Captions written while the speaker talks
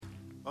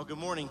Well, good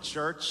morning,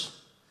 church.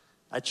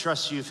 I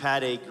trust you've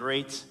had a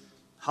great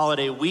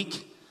holiday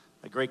week,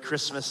 a great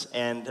Christmas,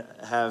 and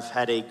have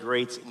had a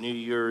great New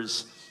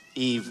Year's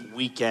Eve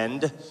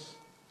weekend.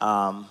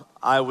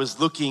 I was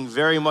looking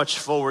very much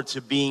forward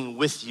to being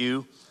with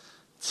you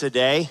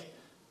today.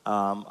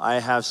 I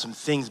have some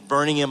things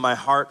burning in my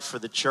heart for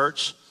the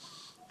church,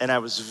 and I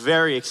was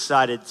very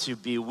excited to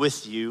be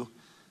with you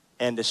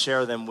and to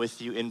share them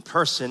with you in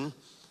person.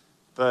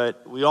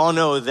 But we all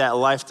know that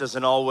life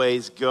doesn't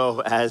always go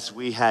as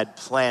we had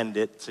planned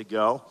it to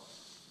go.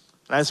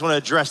 And I just want to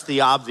address the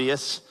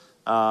obvious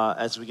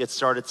as we get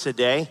started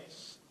today.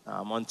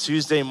 On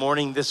Tuesday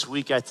morning this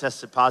week, I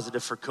tested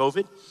positive for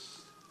COVID.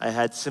 I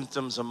had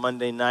symptoms on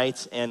Monday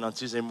night, and on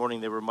Tuesday morning,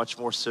 they were much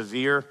more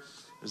severe.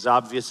 It was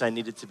obvious I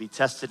needed to be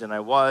tested, and I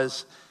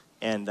was,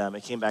 and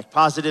it came back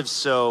positive.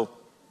 So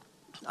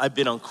I've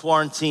been on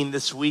quarantine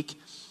this week,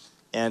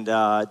 and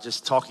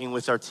just talking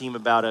with our team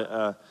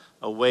about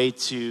a way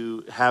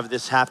to have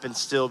this happen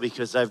still,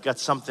 because I've got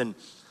something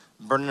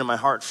burning in my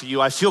heart for you.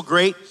 I feel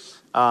great,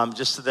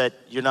 just so that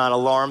you're not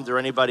alarmed or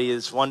anybody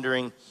is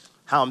wondering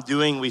how I'm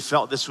doing. We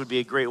felt this would be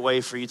a great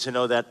way for you to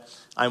know that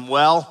I'm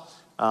well.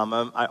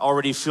 I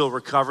already feel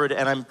recovered,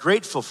 and I'm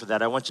grateful for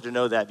that. I want you to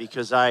know that,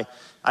 because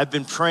I've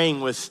been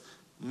praying with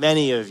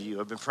many of you.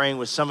 I've been praying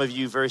with some of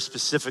you very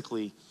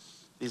specifically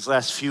these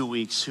last few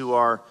weeks who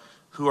are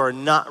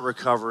not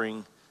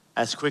recovering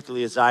as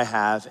quickly as I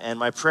have, and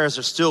my prayers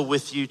are still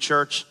with you,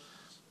 church.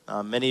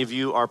 Many of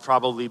you are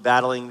probably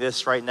battling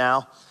this right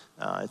now.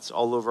 It's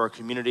all over our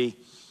community,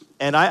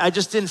 and I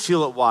just didn't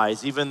feel it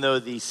wise, even though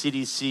the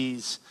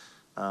CDC's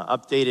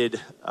updated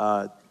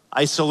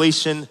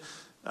isolation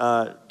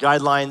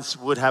guidelines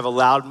would have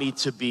allowed me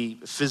to be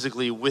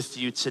physically with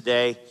you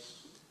today.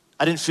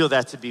 I didn't feel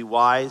that to be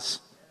wise,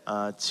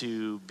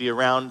 to be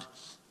around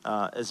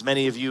as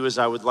many of you as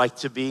I would like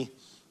to be,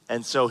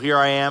 and so here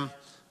I am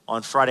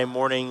on Friday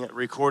morning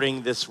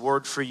recording this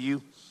word for you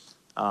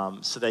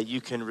so that you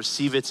can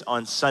receive it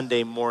on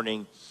Sunday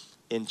morning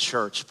in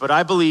church. But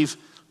I believe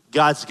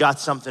God's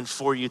got something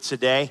for you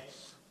today.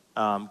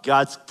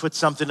 God's put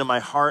something in my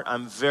heart.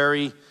 I'm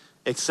very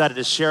excited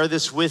to share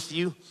this with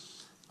you.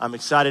 I'm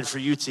excited for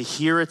you to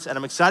hear it, and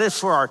I'm excited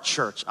for our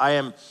church. I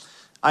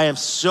am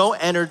so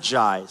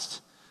energized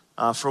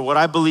for what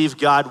I believe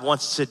God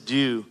wants to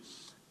do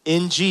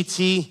in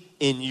GT,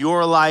 in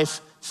your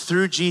life,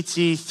 through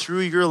GT, through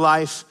your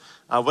life.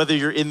 Whether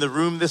you're in the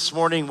room this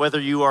morning, whether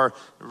you are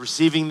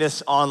receiving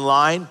this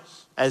online,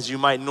 as you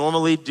might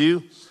normally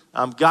do,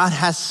 God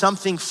has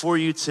something for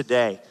you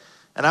today.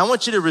 And I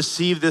want you to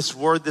receive this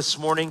word this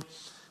morning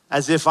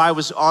as if I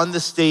was on the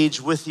stage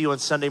with you on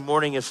Sunday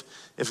morning. If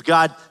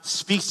God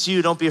speaks to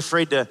you, don't be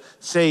afraid to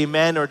say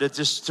amen or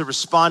to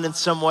respond in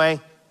some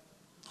way,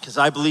 because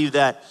I believe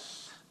that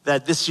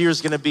this year is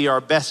going to be our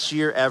best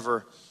year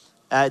ever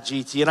at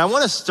GT. And I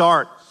want to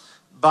start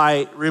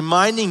by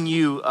reminding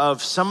you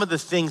of some of the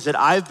things that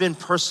I've been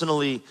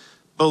personally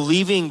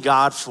believing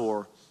God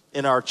for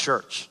in our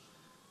church.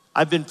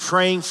 I've been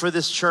praying for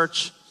this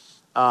church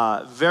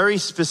very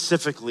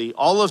specifically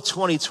all of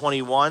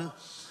 2021,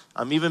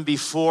 even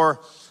before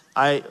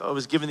I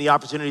was given the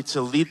opportunity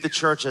to lead the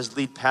church as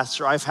lead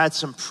pastor. I've had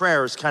some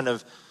prayers kind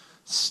of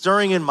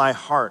stirring in my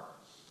heart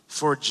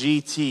for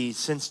GT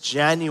since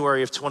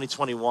January of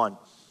 2021.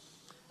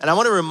 And I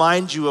want to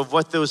remind you of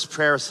what those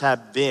prayers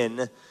have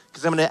been,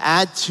 because I'm going to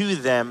add to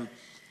them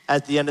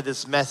at the end of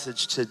this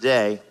message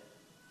today.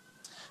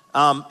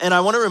 And I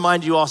want to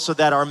remind you also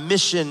that our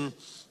mission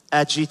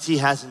at GT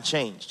hasn't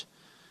changed.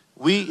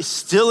 We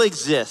still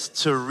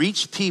exist to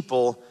reach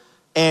people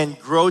and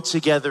grow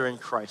together in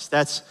Christ.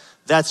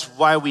 That's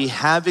why we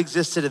have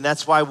existed, and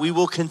that's why we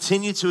will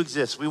continue to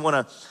exist. We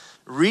want to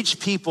reach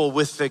people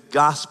with the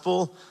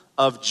gospel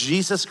of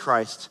Jesus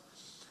Christ,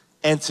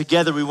 and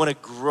together we want to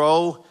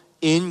grow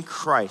in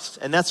Christ.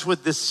 And that's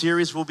what this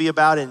series will be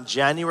about in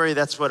January.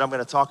 That's what I'm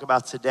going to talk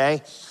about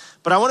today.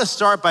 But I want to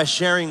start by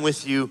sharing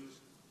with you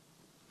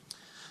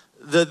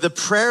the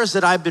prayers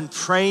that I've been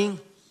praying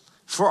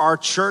for our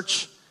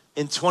church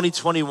in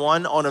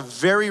 2021 on a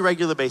very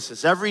regular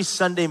basis. Every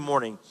Sunday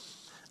morning,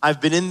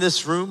 I've been in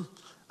this room.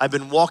 I've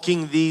been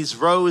walking these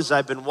rows.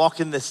 I've been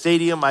walking the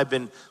stadium. I've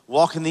been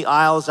walking the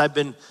aisles. I've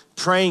been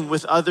praying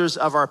with others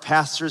of our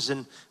pastors,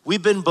 and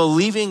we've been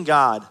believing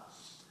God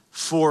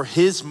for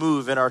his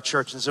move in our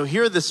church. And so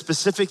here are the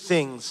specific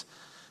things.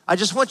 I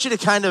just want you to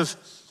kind of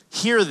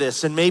hear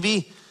this, and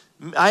maybe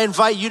I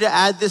invite you to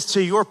add this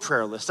to your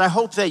prayer list. I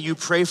hope that you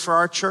pray for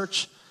our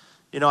church.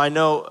 You know, I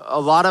know a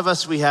lot of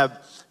us, we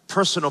have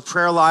personal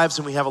prayer lives,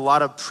 and we have a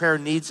lot of prayer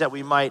needs that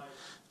we might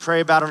pray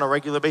about on a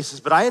regular basis,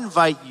 but I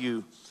invite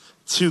you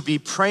to be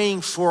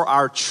praying for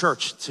our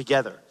church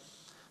together.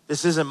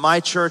 This isn't my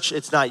church.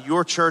 It's not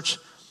your church.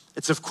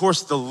 It's, of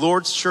course, the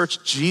Lord's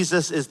church.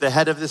 Jesus is the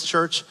head of this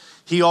church.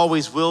 He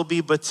always will be,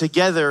 but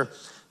together,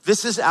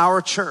 this is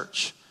our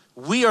church.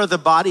 We are the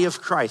body of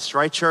Christ,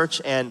 right,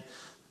 church? And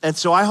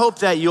so I hope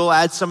that you'll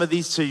add some of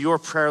these to your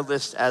prayer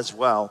list as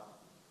well.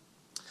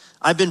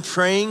 I've been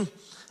praying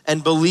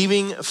and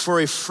believing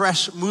for a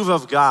fresh move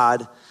of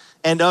God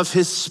and of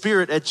his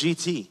Spirit at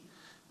GT.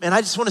 Man,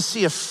 I just want to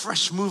see a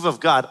fresh move of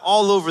God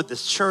all over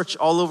this church,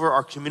 all over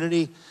our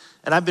community.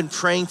 And I've been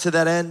praying to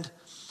that end.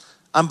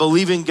 I'm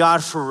believing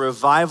God for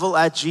revival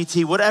at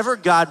GT, whatever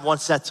God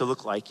wants that to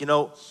look like. You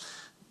know,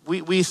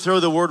 we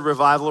throw the word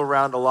revival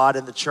around a lot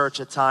in the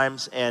church at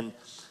times, and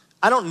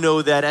I don't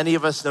know that any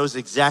of us knows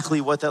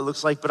exactly what that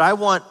looks like, but I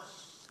want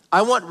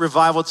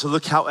revival to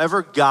look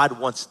however God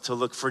wants it to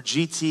look for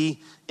GT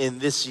in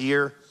this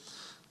year.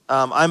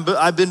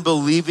 I've been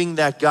believing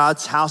that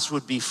God's house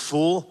would be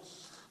full.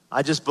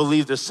 I just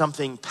believe there's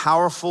something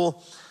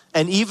powerful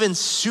and even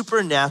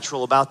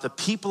supernatural about the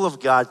people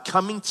of God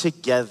coming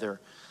together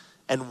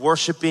and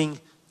worshiping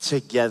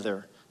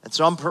together. And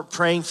so I'm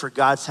praying for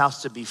God's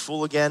house to be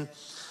full again.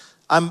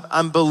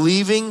 I'm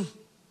believing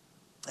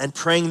and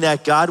praying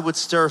that God would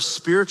stir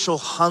spiritual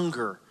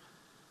hunger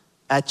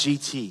at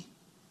GT,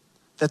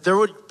 that there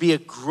would be a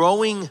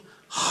growing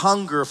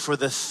hunger for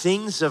the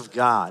things of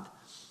God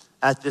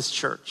at this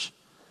church.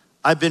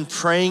 I've been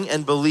praying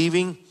and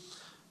believing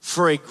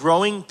for a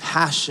growing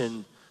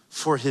passion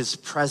for his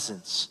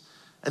presence.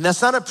 And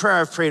that's not a prayer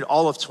I've prayed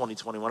all of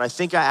 2021. I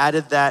think I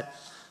added that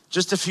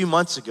just a few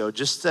months ago,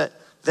 just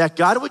that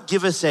God would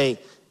give us a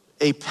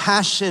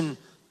passion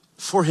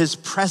for his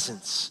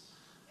presence.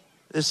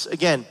 This,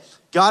 again,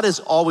 God is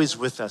always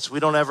with us. We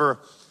don't ever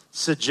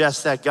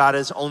suggest that God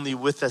is only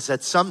with us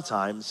at some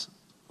times.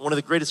 One of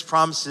the greatest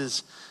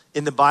promises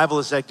in the Bible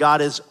is that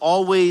God is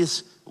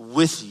always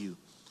with you.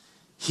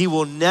 He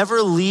will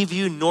never leave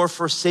you nor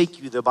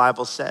forsake you, the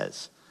Bible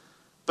says.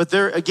 But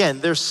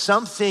there's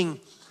something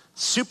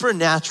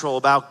supernatural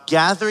about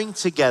gathering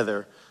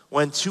together.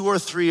 When two or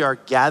three are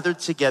gathered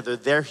together,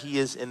 there he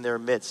is in their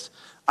midst.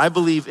 I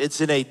believe it's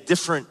in a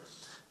different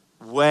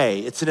way.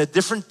 It's in a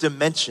different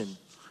dimension.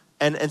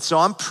 And so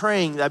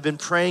I've been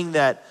praying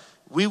that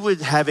we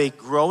would have a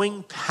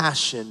growing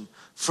passion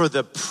for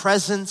the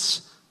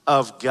presence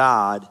of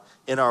God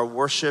in our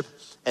worship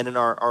and in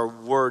our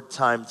word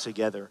time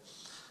together.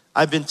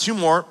 I've been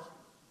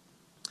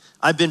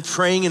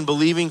praying and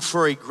believing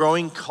for a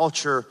growing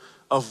culture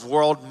of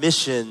world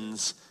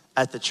missions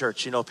at the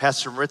church. You know,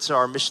 Pastor Maritza,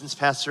 our missions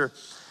pastor,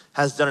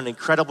 has done an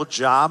incredible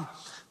job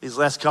these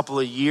last couple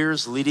of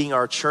years leading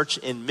our church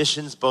in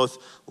missions, both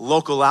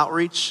local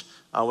outreach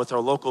with our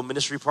local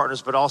ministry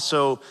partners, but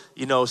also,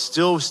 you know,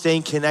 still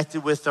staying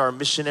connected with our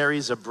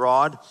missionaries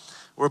abroad.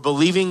 We're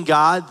believing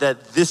God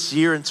that this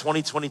year in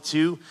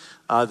 2022,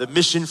 the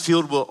mission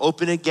field will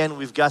open again.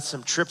 We've got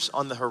some trips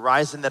on the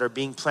horizon that are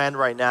being planned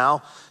right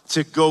now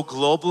to go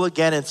global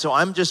again. And so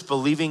I'm just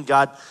believing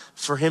God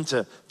for him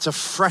to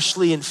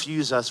freshly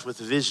infuse us with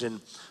vision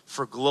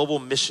for global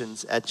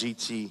missions at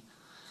GT.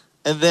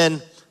 And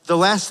then the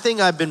last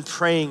thing I've been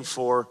praying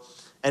for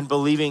and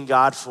believing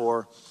God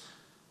for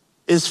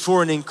is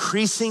for an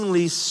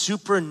increasingly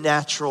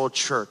supernatural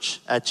church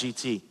at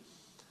GT.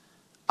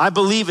 I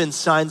believe in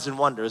signs and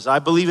wonders. I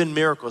believe in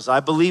miracles.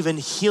 I believe in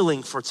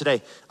healing for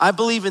today. I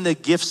believe in the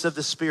gifts of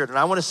the Spirit. And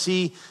I want to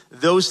see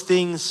those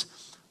things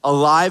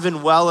alive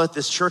and well at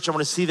this church. I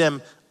want to see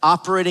them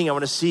operating. I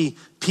want to see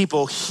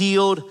people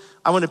healed.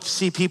 I want to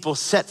see people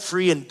set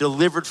free and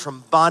delivered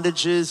from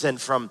bondages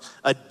and from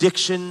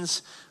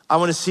addictions. I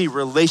want to see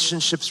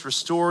relationships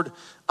restored.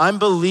 I'm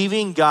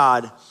believing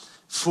God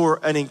for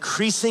an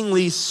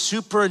increasingly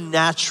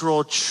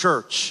supernatural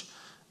church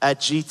at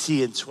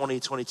GT in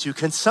 2022.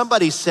 Can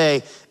somebody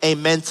say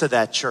amen to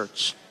that,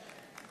 church?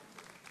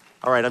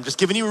 All right, I'm just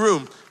giving you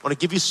room. I want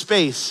to give you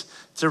space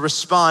to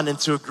respond and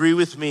to agree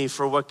with me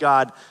for what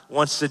God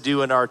wants to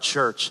do in our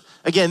church.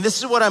 Again, this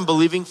is what I'm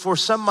believing for.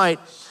 Some might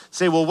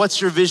say, well,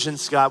 what's your vision,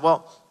 Scott?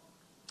 Well,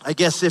 I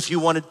guess if you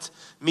wanted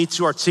me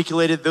to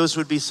articulate it, those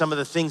would be some of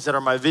the things that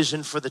are my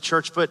vision for the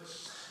church. But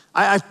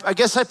I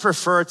guess I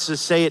prefer to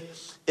say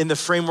it in the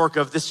framework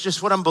of this,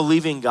 just what I'm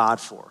believing God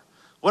for,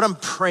 what I'm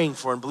praying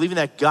for and believing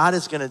that God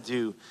is gonna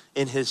do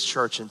in his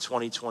church in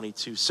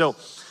 2022. So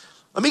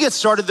let me get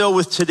started though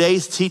with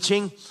today's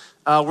teaching.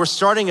 We're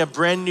starting a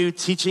brand new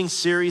teaching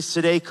series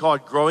today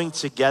called Growing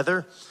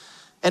Together.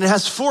 And it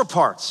has 4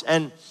 parts.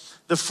 And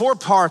the 4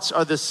 parts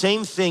are the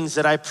same things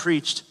that I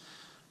preached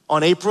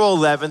on April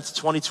 11th,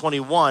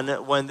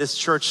 2021, when this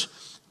church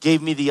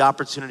gave me the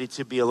opportunity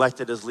to be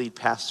elected as lead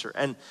pastor.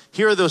 And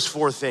here are those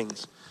 4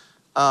 things.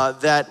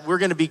 That we're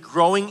gonna be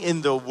growing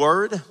in the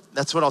word.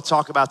 That's what I'll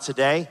talk about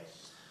today.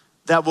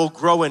 That we'll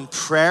grow in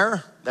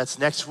prayer. That's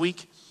next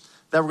week.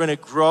 That we're gonna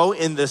grow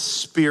in the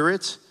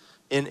Spirit,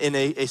 in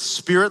a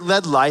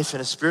Spirit-led life,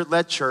 in a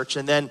Spirit-led church.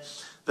 And then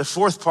the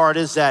 4th part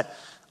is that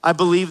I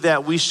believe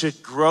that we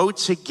should grow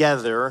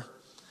together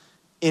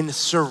in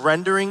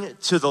surrendering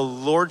to the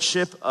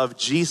Lordship of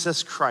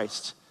Jesus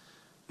Christ,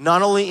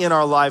 not only in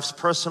our lives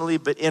personally,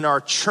 but in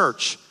our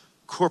church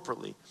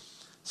corporately.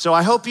 So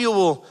I hope you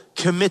will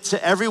commit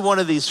to every one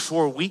of these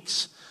 4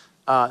 weeks.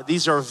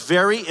 These are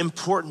very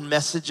important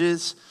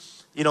messages.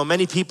 You know,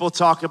 many people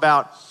talk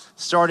about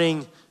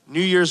starting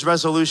New Year's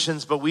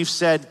resolutions, but we've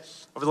said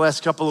over the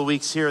last couple of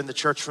weeks here in the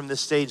church from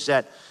this stage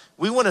that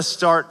we want to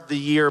start the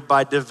year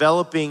by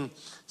developing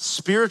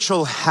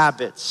spiritual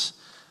habits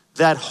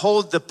that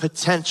hold the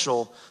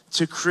potential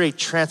to create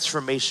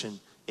transformation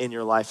in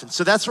your life. And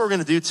so that's what we're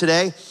gonna do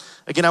today.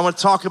 Again, I want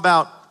to talk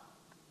about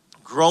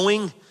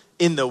growing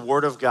in the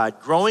Word of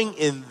God, growing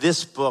in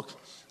this book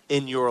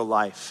in your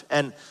life.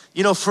 And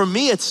for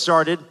me, it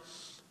started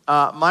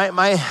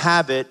my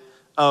habit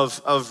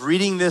of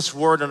reading this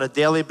Word on a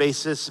daily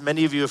basis.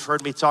 Many of you have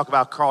heard me talk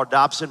about Carl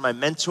Dobson, my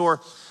mentor.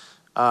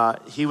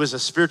 He was a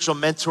spiritual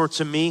mentor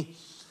to me.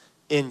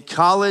 In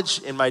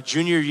college, in my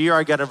junior year,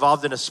 I got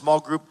involved in a small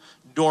group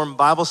dorm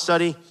Bible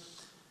study.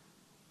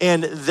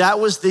 And that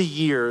was the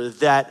year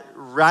that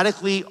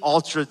radically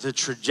altered the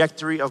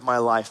trajectory of my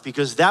life,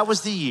 because that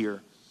was the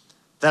year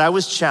that I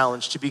was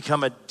challenged to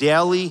become a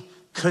daily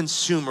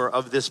consumer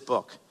of this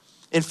book.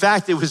 In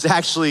fact, it was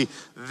actually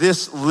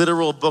this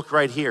literal book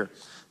right here.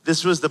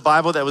 This was the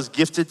Bible that was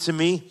gifted to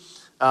me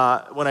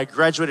when I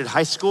graduated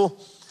high school.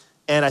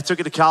 And I took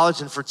it to college,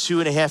 and for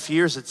 2.5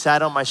 years, it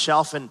sat on my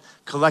shelf and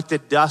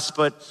collected dust.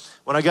 But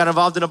when I got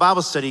involved in a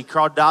Bible study,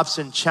 Carl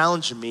Dobson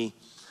challenged me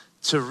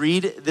to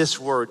read this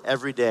Word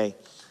every day.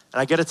 And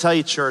I gotta tell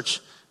you,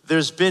 church,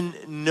 there's been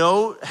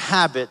no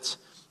habit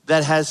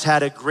that has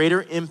had a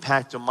greater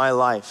impact on my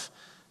life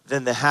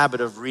than the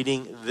habit of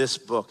reading this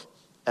book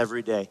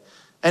every day.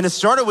 And it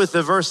started with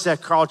the verse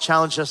that Carl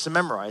challenged us to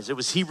memorize. It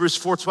was Hebrews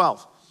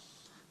 4:12.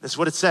 That's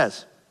what it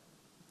says.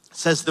 It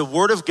says, the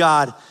Word of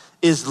God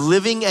is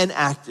living and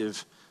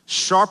active,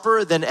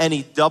 sharper than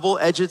any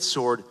double-edged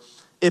sword.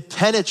 It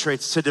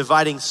penetrates to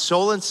dividing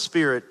soul and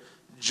spirit,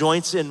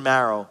 joints and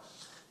marrow.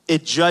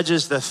 It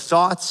judges the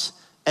thoughts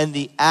and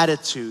the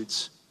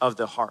attitudes of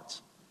the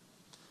heart.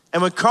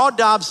 And when Carl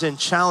Dobson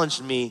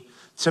challenged me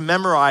to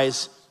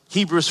memorize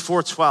Hebrews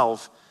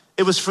 4:12,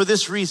 it was for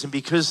this reason,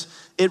 because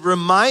it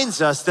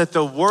reminds us that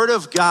the Word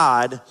of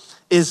God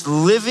is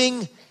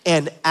living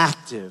and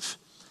active.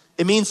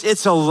 It means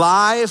it's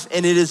alive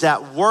and it is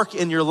at work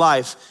in your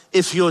life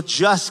if you'll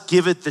just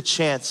give it the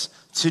chance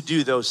to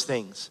do those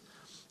things.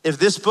 If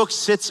this book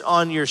sits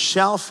on your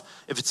shelf,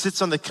 if it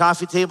sits on the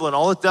coffee table and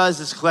all it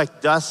does is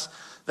collect dust,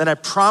 then I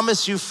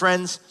promise you,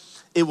 friends,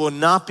 it will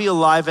not be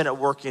alive and at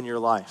work in your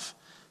life.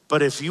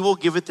 But if you will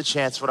give it the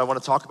chance, what I want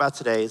to talk about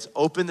today is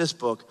open this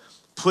book,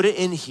 put it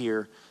in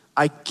here.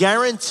 I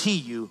guarantee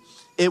you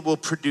it will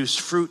produce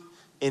fruit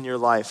in your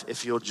life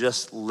if you'll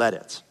just let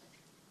it.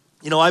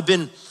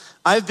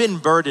 I've been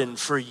burdened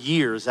for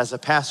years as a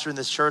pastor in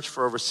this church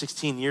for over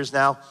 16 years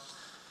now.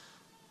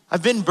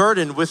 I've been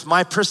burdened with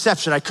my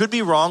perception. I could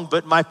be wrong,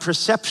 but my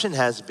perception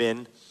has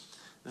been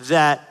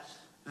that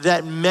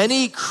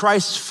many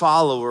Christ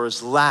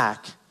followers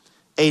lack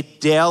a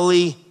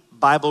daily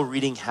Bible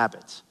reading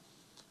habit.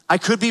 I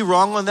could be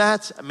wrong on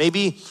that.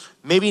 Maybe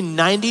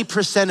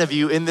 90% of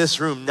you in this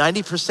room,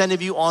 90%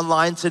 of you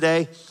online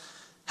today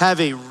have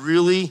a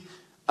really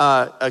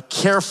a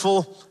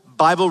careful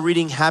Bible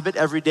reading habit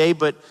every day,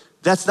 but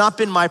that's not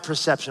been my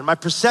perception. My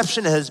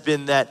perception has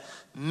been that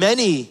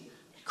many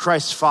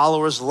Christ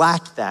followers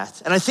lack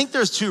that. And I think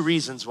there's two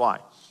reasons why.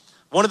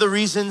 One of the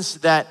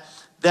reasons that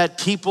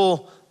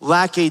people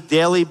lack a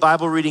daily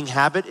Bible reading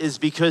habit is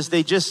because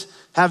they just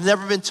have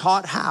never been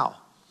taught how.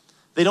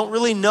 They don't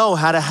really know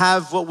how to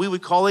have what we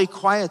would call a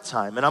quiet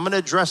time. And I'm gonna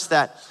address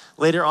that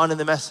later on in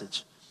the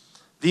message.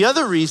 The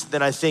other reason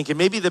that I think, and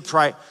maybe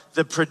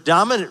the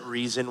predominant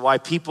reason why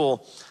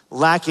people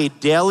lack a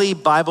daily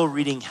Bible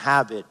reading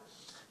habit,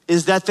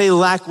 is that they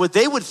lack what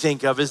they would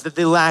think of is that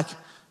they lack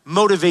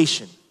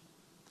motivation.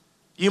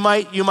 You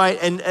might,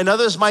 and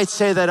others might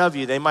say that of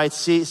you. They might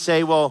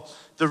say, well,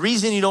 the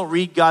reason you don't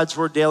read God's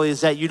Word daily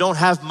is that you don't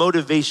have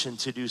motivation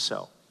to do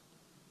so.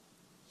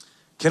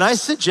 Can I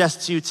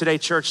suggest to you today,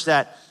 church,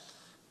 that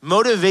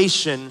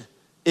motivation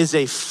is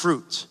a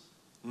fruit,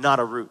 not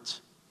a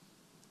root?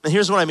 And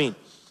here's what I mean.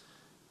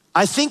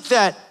 I think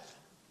that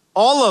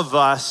all of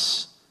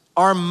us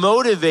are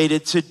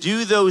motivated to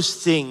do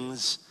those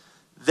things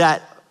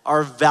that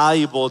are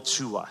valuable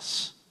to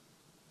us.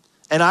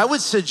 And I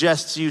would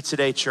suggest to you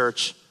today,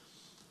 church,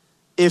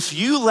 if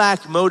you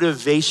lack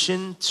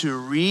motivation to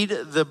read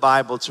the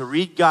Bible, to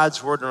read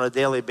God's Word on a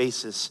daily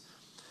basis,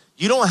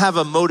 you don't have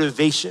a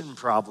motivation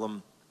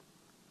problem.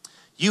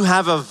 You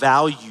have a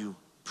value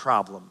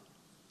problem.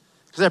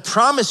 Because I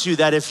promise you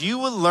that if you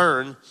would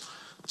learn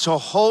to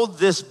hold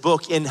this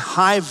book in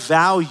high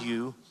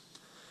value,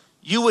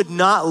 you would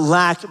not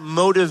lack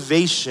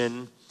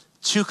motivation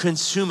to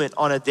consume it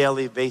on a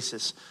daily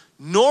basis,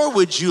 nor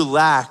would you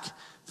lack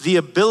the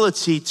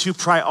ability to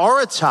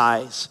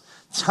prioritize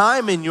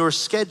time in your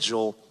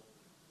schedule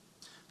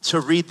to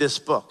read this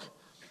book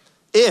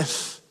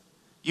if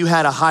you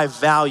had a high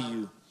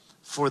value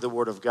for the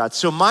Word of God.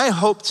 So my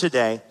hope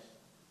today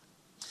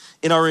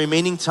in our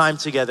remaining time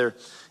together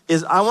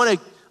is I want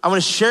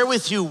to share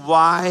with you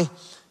why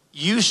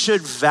you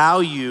should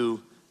value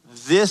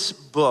this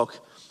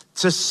book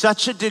to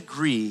such a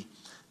degree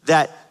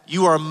that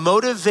you are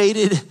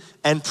motivated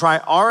and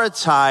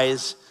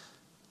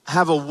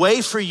have a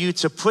way for you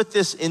to put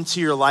this into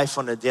your life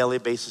on a daily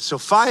basis. So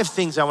 5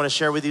 things I want to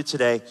share with you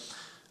today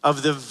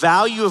of the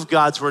value of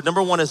God's Word.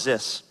 Number 1 is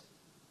this.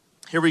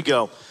 Here we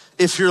go.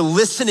 If you're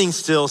listening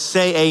still,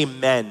 say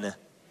amen.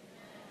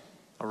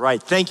 All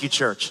right, thank you,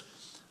 church.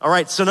 All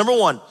right, so number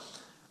one,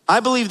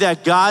 I believe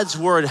that God's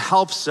word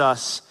helps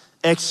us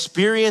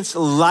experience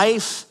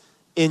life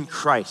in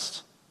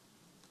Christ.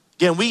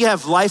 Again, we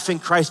have life in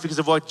Christ because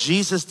of what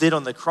Jesus did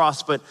on the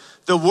cross, but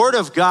the word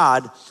of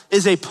God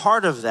is a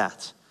part of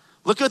that.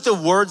 Look at the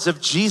words of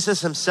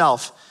Jesus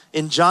himself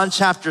in John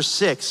chapter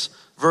 6,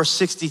 verse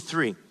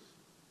 63.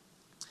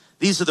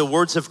 These are the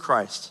words of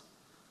Christ.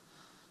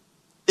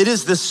 It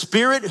is the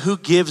Spirit who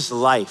gives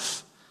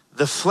life.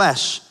 The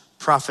flesh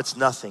profits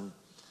nothing.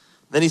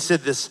 Then he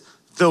said this,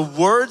 the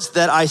words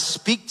that I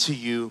speak to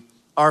you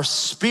are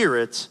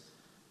spirit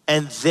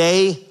and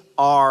they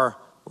are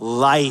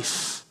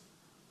life.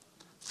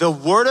 The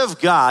word of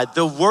God,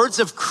 the words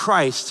of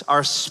Christ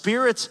are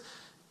spirit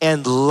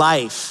and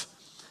life.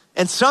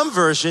 And some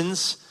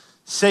versions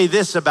say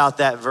this about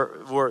that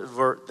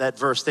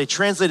verse. They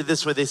translate it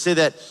this way. They say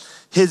that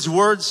his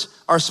words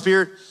are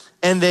spirit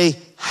and they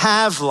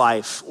have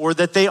life, or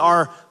that they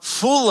are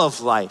full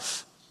of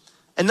life.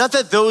 And not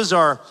that those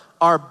are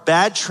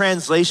bad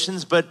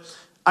translations, but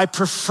I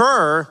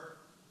prefer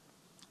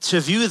to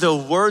view the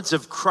words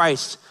of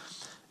Christ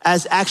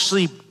as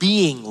actually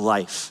being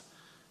life.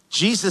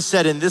 Jesus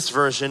said in this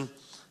version,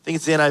 I think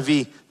it's the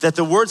NIV, that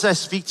the words I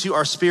speak to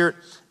are spirit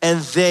and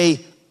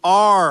they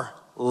are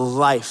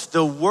life.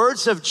 The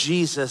words of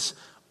Jesus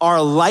are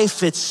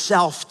life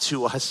itself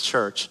to us,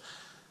 church.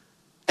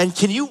 And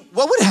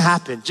what would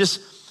happen? Just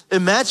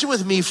imagine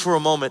with me for a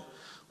moment,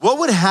 what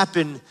would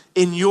happen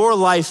in your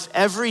life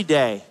every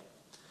day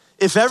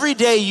if every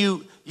day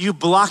you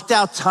blocked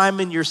out time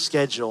in your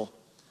schedule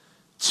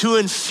to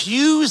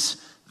infuse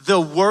the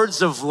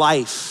words of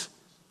life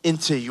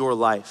into your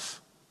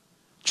life?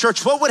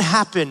 Church, what would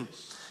happen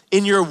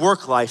in your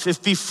work life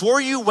if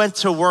before you went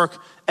to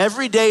work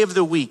every day of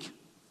the week,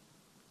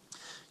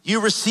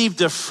 you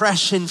received a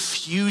fresh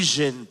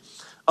infusion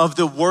of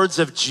the words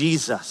of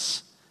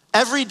Jesus?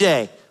 Every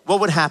day,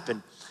 what would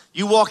happen?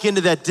 You walk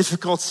into that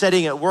difficult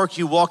setting at work,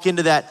 you walk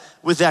into that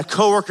with that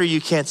coworker you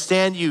can't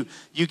stand, you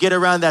get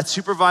around that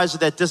supervisor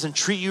that doesn't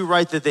treat you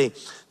right, that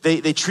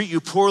they treat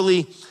you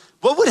poorly.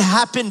 What would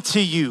happen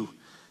to you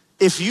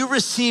if you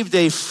received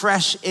a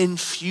fresh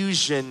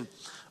infusion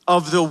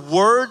of the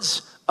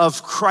words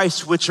of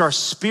Christ, which are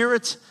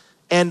spirit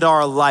and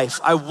our life?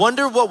 I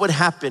wonder what would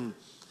happen,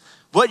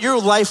 what your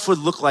life would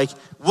look like,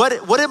 what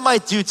it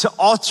might do to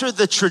alter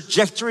the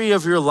trajectory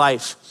of your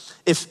life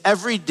if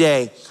every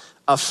day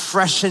a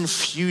fresh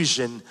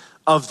infusion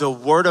of the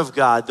word of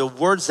God, the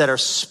words that are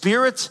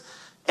spirit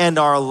and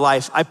our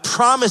life. I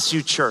promise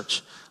you,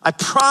 church, I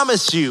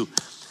promise you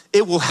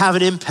it will have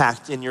an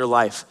impact in your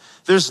life.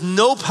 There's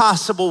no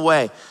possible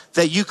way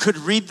that you could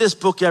read this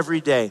book every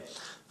day.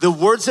 The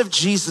words of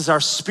Jesus are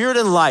spirit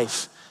and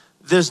life.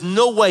 There's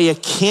no way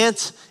it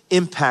can't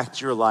impact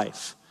your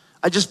life.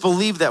 I just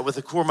believe that with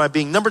the core of my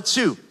being. Number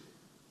two,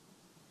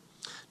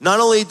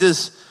 not only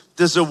does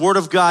the word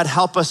of God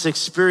help us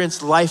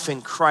experience life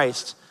in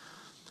Christ,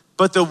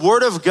 but the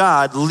word of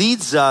God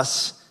leads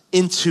us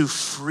into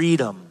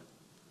freedom.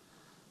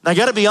 Now, I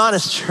gotta be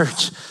honest,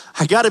 church.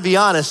 I gotta be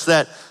honest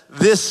that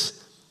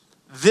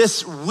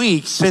this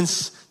week,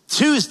 since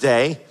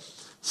Tuesday,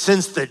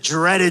 since the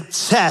dreaded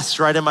test,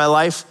 right, in my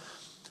life,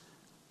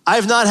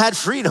 I've not had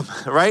freedom,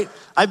 right?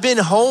 I've been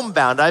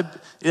homebound.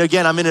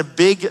 Again, I'm in a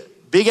big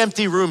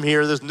empty room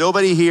here. There's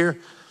nobody here.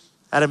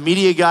 I had a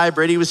media guy,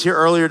 Brady was here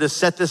earlier to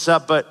set this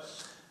up, but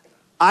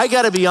I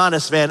gotta be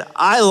honest, man,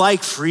 I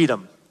like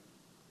freedom.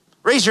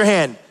 Raise your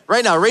hand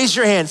right now, raise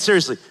your hand,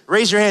 seriously.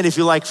 Raise your hand if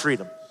you like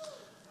freedom.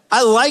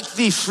 I like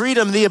the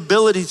freedom, the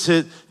ability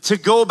to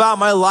go about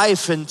my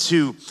life and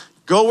to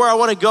go where I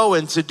wanna go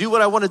and to do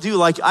what I wanna do.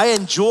 Like, I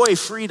enjoy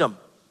freedom.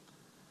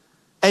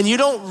 And you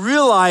don't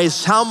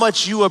realize how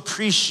much you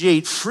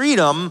appreciate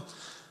freedom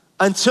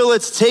until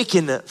it's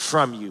taken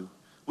from you.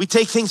 We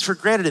take things for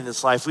granted in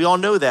this life. We all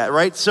know that,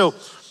 right? So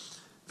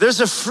there's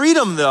a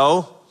freedom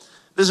though.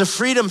 There's a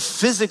freedom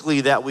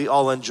physically that we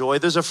all enjoy.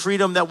 There's a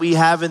freedom that we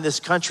have in this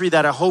country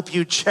that I hope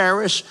you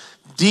cherish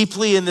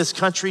deeply in this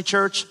country,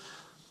 church.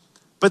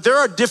 But there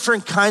are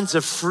different kinds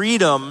of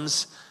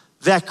freedoms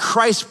that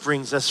Christ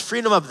brings us.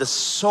 Freedom of the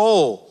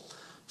soul,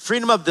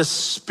 freedom of the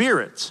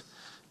spirit.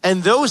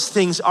 And those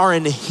things are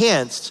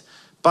enhanced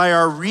by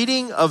our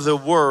reading of the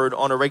word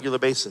on a regular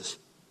basis.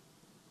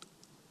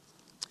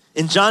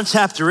 In John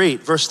chapter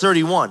 8, verse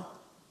 31,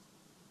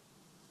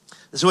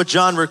 this is what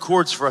John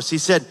records for us. He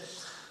said,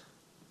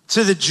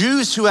 to the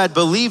Jews who had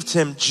believed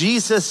him,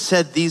 Jesus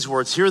said these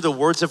words. Here are the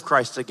words of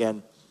Christ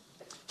again.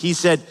 He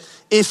said,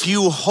 if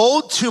you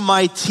hold to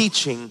my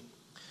teaching,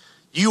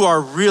 you are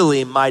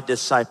really my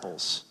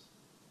disciples.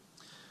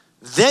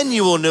 Then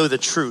you will know the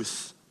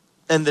truth,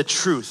 and the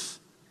truth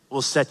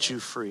will set you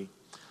free.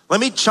 Let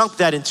me chunk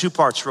that in two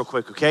parts real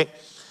quick, okay?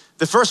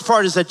 The first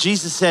part is that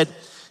Jesus said,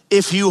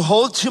 if you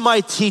hold to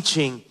my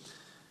teaching,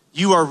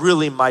 you are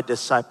really my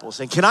disciples.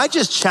 And can I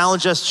just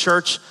challenge us,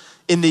 church,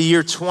 in the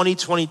year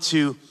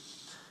 2022,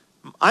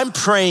 I'm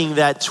praying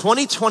that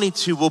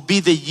 2022 will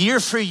be the year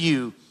for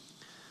you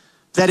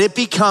that it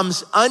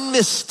becomes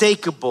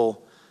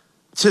unmistakable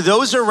to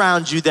those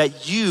around you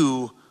that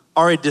you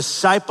are a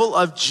disciple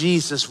of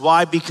Jesus.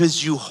 Why?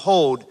 Because you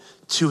hold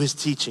to his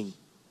teaching.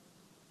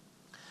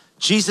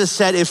 Jesus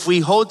said, if we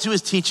hold to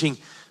his teaching,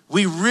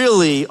 we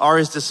really are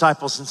his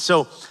disciples. And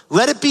so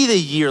let it be the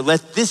year,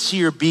 let this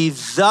year be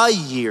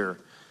the year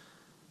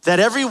that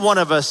every one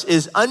of us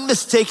is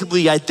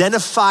unmistakably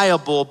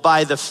identifiable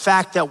by the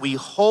fact that we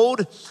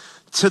hold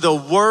to the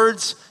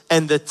words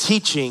and the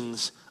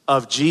teachings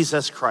of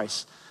Jesus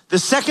Christ. The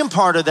second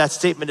part of that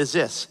statement is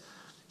this.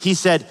 He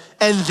said,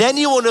 and then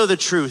you will know the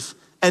truth,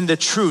 and the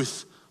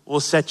truth will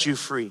set you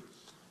free.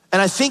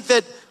 And I think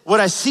that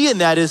what I see in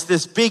that is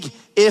this big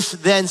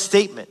if-then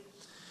statement.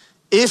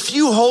 If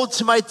you hold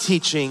to my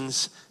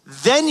teachings,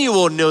 then you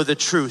will know the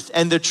truth,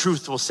 and the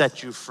truth will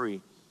set you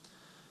free.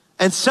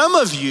 And some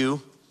of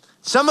you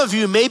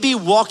may be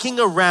walking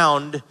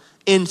around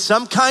in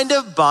some kind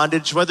of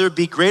bondage, whether it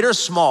be great or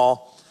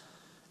small,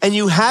 and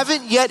you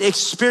haven't yet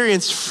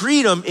experienced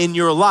freedom in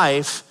your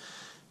life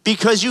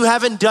because you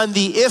haven't done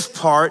the if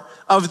part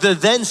of the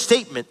then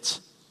statement.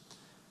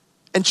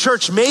 And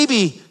church,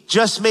 maybe,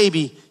 just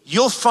maybe,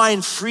 you'll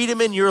find freedom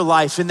in your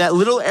life in that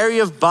little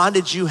area of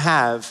bondage you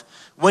have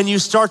when you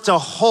start to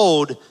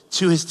hold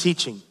to his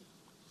teaching.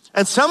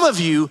 And some of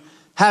you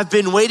have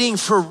been waiting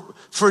for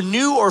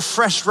new or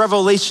fresh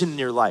revelation in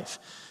your life.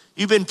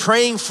 You've been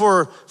praying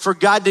for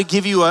God to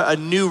give you a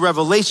new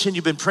revelation.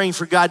 You've been praying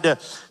for God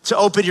to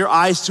open your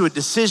eyes to a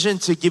decision,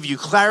 to give you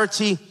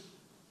clarity.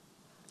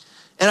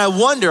 And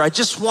I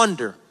just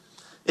wonder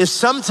if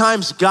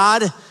sometimes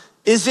God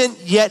isn't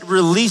yet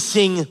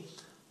releasing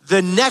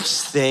the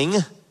next thing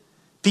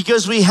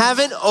because we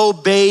haven't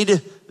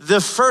obeyed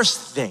the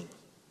first thing.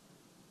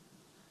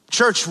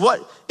 Church,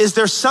 is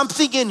there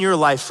something in your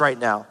life right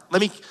now?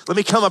 Let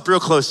me come up real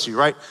close to you,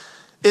 right?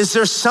 Is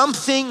there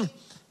something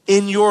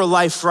in your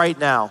life right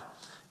now?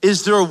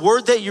 Is there a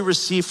word that you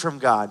received from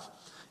God?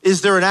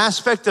 Is there an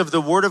aspect of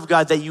the word of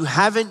God that you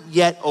haven't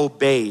yet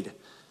obeyed?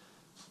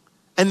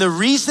 And the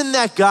reason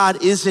that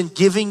God isn't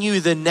giving you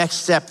the next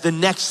step, the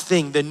next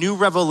thing, the new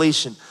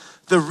revelation,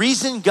 the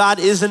reason God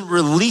isn't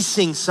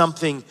releasing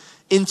something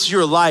into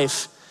your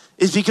life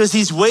is because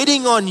he's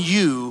waiting on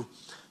you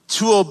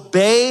to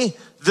obey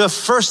the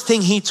first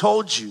thing he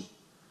told you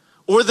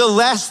or the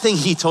last thing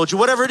he told you,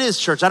 whatever it is,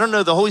 church. I don't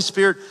know, the Holy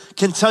Spirit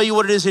can tell you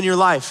what it is in your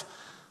life.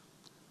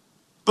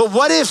 But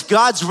what if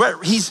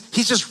he's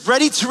just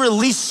ready to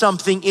release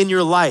something in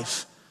your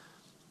life,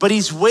 but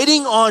he's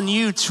waiting on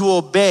you to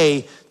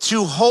obey,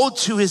 to hold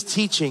to his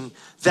teaching,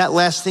 that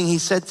last thing he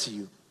said to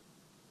you.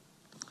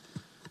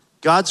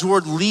 God's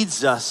word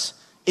leads us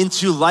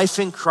into life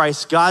in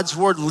Christ. God's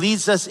word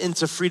leads us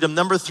into freedom.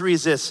 Number 3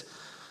 is this.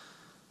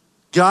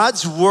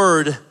 God's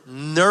word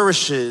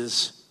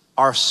nourishes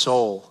our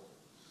soul.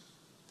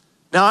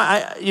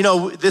 Now,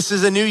 this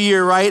is a new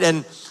year, right?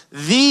 And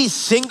the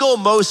single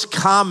most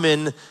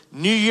common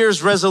New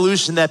Year's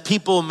resolution that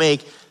people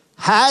make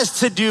has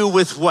to do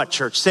with what,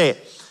 church? Say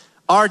it.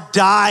 Our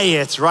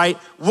diets, right?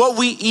 What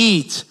we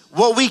eat,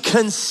 what we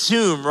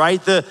consume,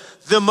 right? The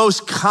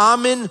most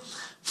common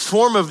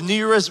form of New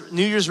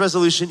Year's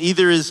resolution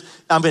either is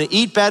I'm gonna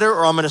eat better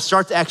or I'm gonna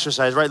start to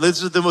exercise, right?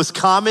 Those are the most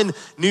common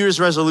New Year's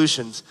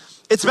resolutions.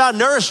 It's about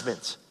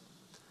nourishment.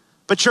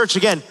 But church,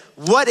 again,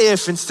 what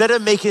if instead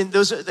of making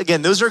those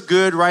are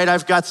good, right?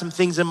 I've got some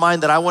things in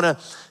mind that I wanna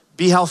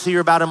be healthier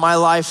about in my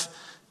life.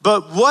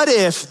 But what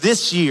if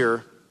this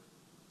year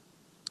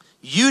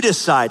you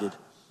decided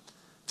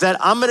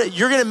that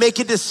you're gonna make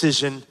a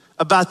decision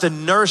about the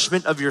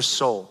nourishment of your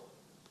soul?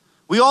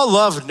 We all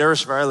love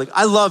nourishment, right? Like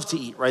I love to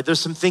eat, right? There's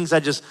some things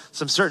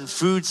some certain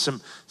foods,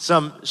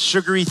 some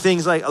sugary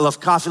things, like I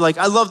love coffee. Like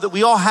I love that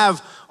we all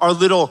have our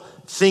little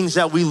things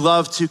that we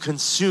love to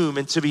consume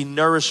and to be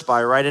nourished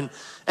by, right?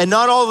 And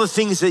not all the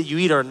things that you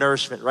eat are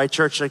nourishment, right,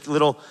 church? Like a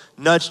little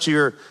nudge to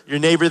your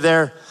neighbor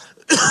there.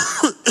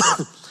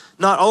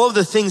 Not all of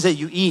the things that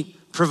you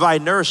eat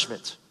provide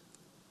nourishment.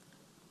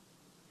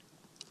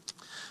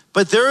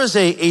 But there is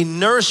a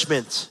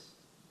nourishment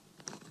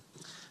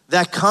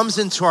that comes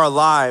into our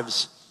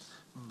lives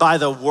by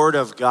the word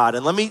of God.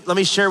 And let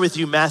me share with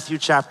you Matthew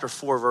chapter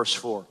 4, verse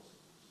 4.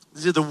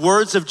 These are the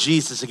words of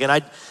Jesus. Again,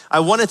 I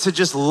wanted to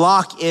just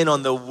lock in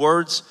on the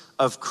words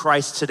of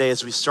Christ today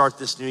as we start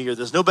this new year.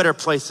 There's no better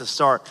place to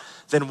start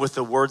than with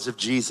the words of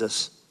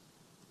Jesus.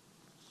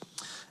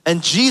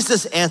 And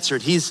Jesus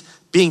answered. He's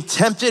being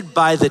tempted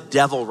by the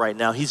devil right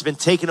now. He's been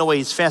taken away.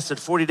 He's fasted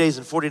 40 days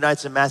and 40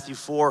 nights in Matthew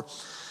 4.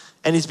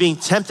 And he's being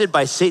tempted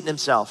by Satan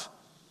himself.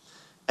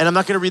 And I'm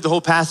not gonna read the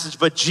whole passage,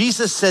 but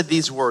Jesus said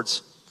these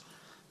words.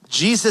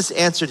 Jesus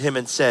answered him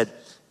and said,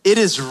 "It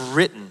is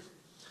written."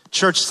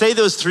 Church, say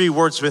those 3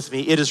 words with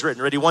me. It is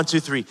written. Ready? 1, 2,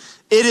 3.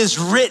 It is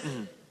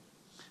written.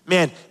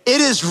 Man,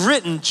 it is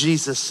written,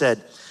 Jesus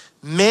said,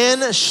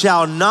 "Man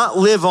shall not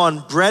live on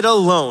bread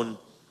alone,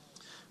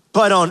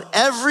 but on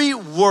every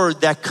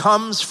word that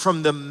comes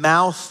from the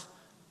mouth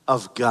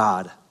of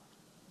God."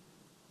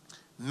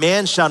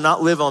 Man shall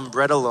not live on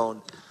bread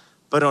alone,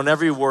 but on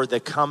every word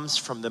that comes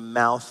from the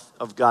mouth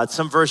of God.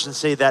 Some versions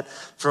say that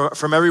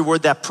from every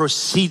word that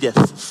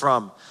proceedeth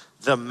from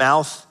the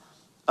mouth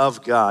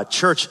of God.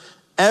 Church,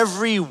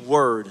 every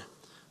word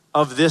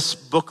of this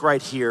book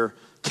right here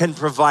can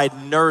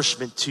provide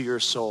nourishment to your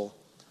soul.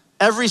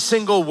 Every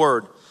single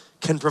word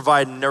can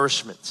provide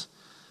nourishment.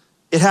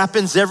 It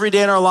happens every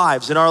day in our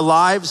lives. In our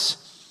lives,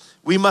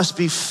 we must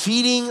be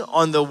feeding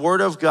on the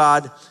word of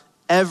God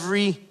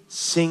every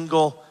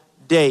single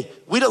day.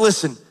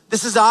 Listen,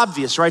 this is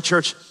obvious, right,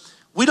 church?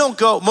 We don't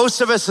go,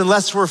 most of us,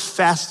 unless we're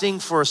fasting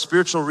for a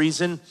spiritual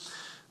reason,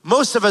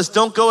 most of us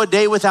don't go a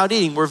day without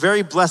eating. We're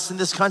very blessed in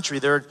this country.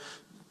 There are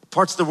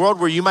parts of the world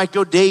where you might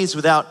go days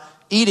without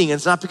eating, and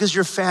it's not because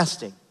you're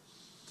fasting.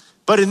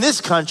 But in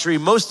this country,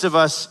 most of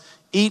us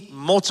eat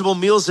multiple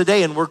meals a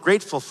day, and we're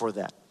grateful for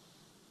that.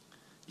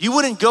 You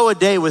wouldn't go a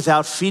day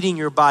without feeding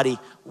your body.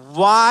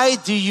 Why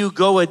do you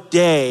go a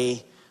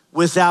day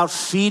without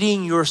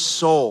feeding your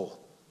soul?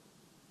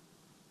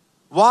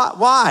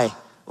 Why?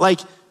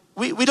 Like,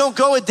 we don't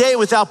go a day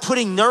without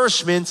putting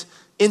nourishment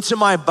into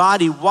my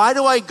body. Why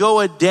do I go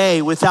a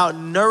day without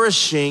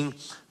nourishing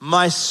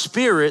my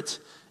spirit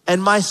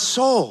and my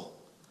soul?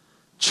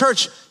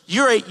 Church,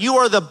 you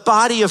are the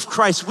body of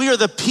Christ. We are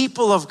the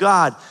people of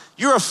God.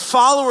 You're a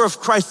follower of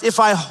Christ.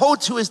 If I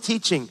hold to his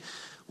teaching,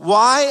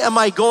 why am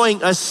I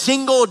going a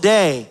single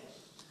day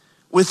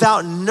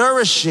without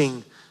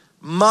nourishing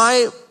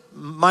my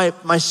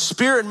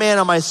spirit man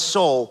and my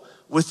soul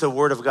with the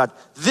word of God?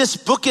 This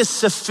book is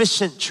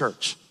sufficient,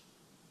 church.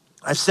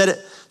 I've said it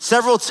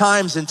several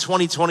times in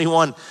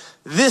 2021.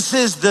 This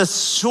is the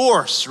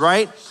source,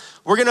 right?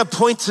 We're gonna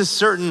point to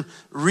certain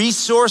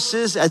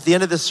resources at the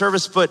end of the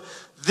service, but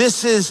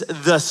this is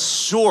the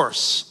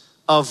source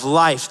of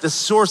life, the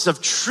source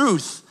of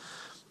truth.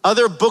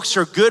 Other books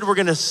are good. We're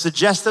gonna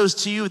suggest those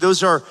to you.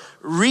 Those are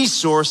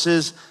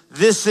resources.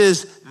 This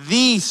is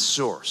the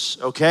source,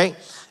 okay?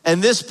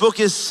 And this book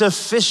is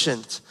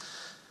sufficient.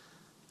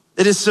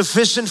 It is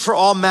sufficient for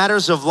all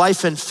matters of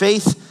life and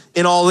faith,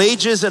 in all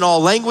ages, in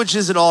all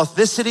languages, in all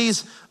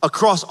ethnicities,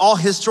 across all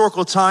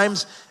historical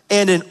times,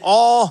 and in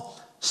all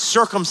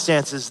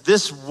circumstances.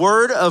 This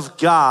word of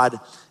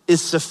God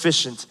is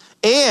sufficient.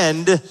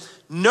 And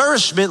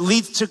nourishment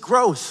leads to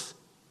growth.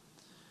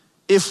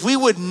 If we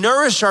would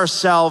nourish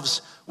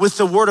ourselves with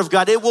the word of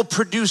God, it will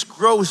produce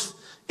growth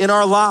in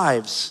our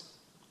lives.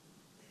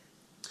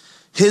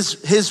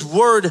 His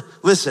word,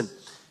 listen,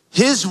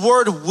 his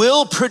word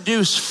will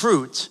produce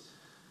fruit,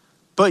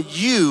 but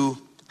you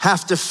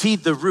have to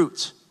feed the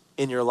root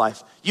in your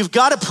life. You've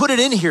got to put it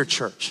in here,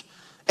 church.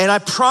 And I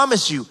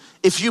promise you,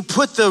 if you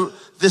put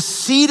the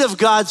seed of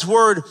God's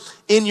word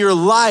in your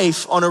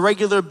life on a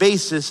regular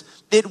basis,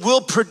 it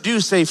will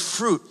produce a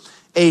fruit,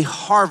 a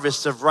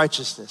harvest of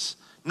righteousness.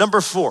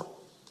 Number four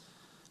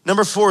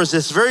is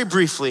this, very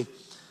briefly.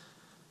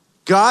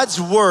 God's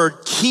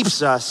word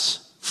keeps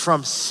us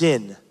from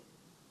sin.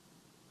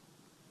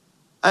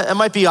 It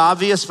might be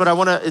obvious, but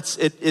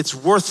it's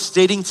worth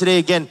stating today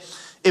again.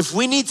 If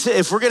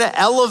we're gonna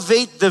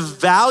elevate the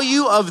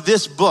value of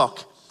this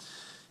book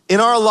in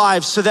our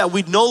lives so that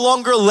we no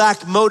longer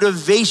lack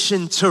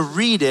motivation to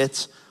read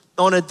it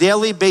on a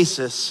daily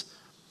basis,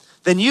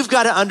 then you've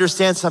got to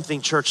understand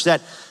something, church,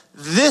 that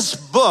this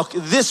book,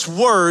 this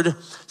word,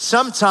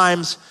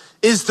 sometimes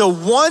is the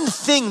one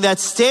thing that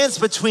stands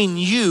between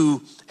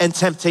you and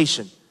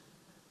temptation.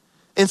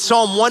 In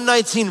Psalm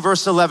 119,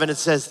 verse 11, it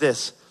says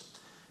this,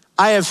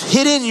 I have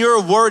hidden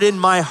your word in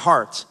my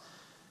heart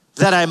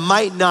that I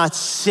might not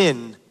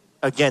sin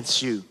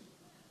against you.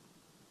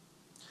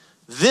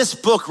 This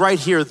book right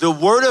here, the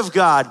word of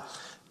God,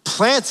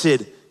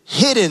 planted,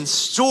 hidden,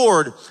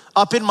 stored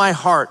up in my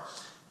heart,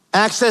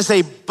 acts as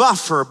a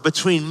buffer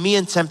between me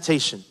and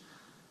temptation.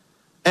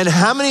 And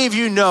how many of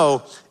you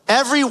know,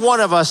 every one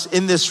of us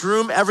in this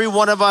room, every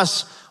one of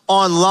us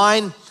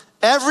online,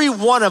 every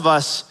one of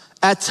us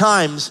at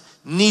times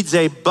needs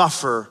a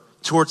buffer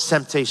towards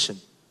temptation.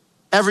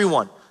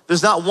 Everyone.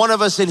 There's not one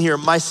of us in here,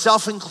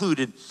 myself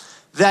included,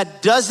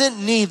 that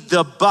doesn't need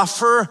the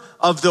buffer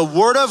of the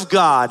word of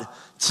God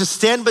to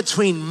stand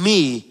between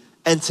me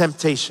and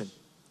temptation.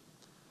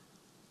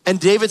 And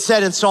David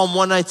said in Psalm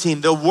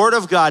 119, the word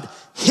of God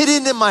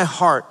hidden in my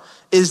heart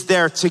is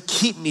there to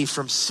keep me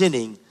from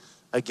sinning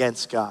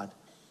against God.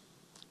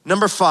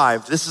 Number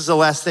 5, this is the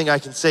last thing I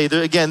can say.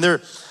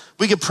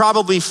 We could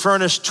probably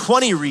furnish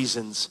 20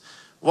 reasons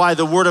why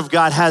the word of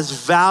God has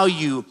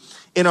value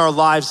in our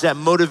lives that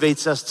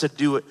motivates us to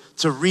do it,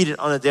 to read it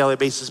on a daily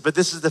basis. But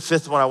this is the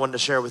 5th one I wanted to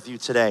share with you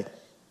today.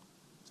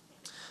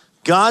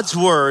 God's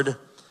word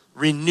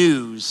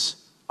renews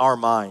our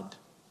mind.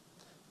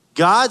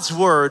 God's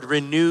word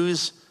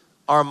renews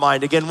our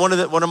mind. Again, one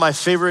of my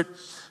favorite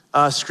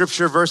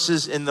scripture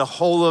verses in the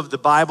whole of the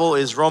Bible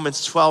is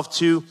Romans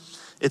 12:2.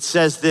 It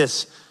says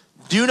this,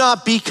 do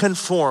not be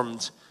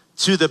conformed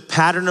to the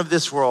pattern of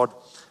this world,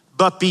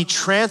 but be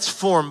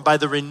transformed by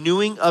the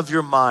renewing of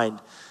your mind.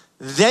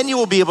 Then you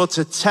will be able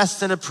to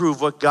test and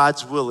approve what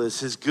God's will is,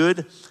 his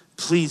good,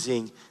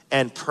 pleasing,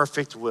 and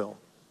perfect will.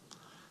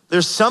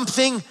 There's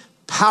something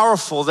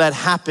powerful that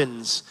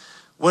happens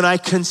when I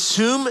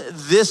consume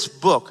this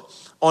book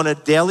on a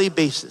daily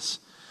basis,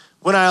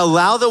 when I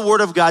allow the Word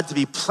of God to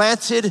be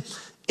planted,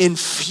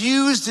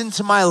 infused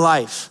into my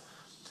life,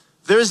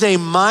 there's a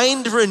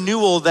mind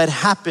renewal that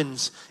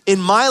happens in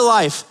my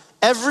life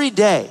every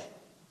day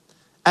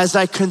as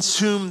I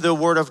consume the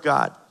Word of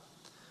God.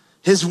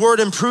 His Word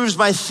improves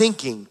my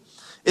thinking.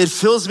 It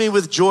fills me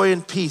with joy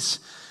and peace.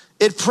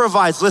 It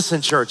provides,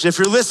 listen, church, if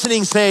you're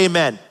listening, say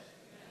amen.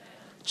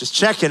 Just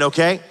checking,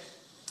 okay?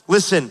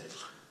 Listen,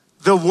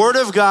 the Word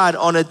of God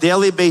on a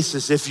daily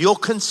basis, if you'll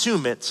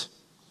consume it,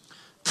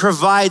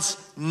 provides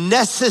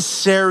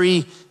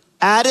necessary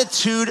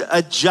attitude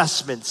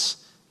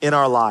adjustments in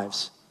our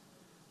lives.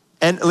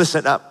 And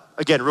listen,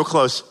 again, real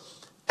close.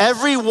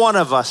 Every one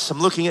of us, I'm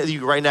looking at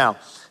you right now,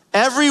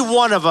 every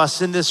one of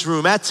us in this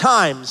room at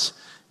times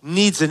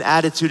needs an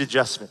attitude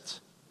adjustment.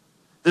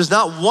 There's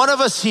not one of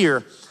us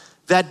here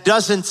that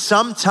doesn't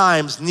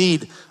sometimes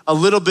need a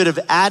little bit of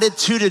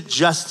attitude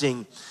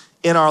adjusting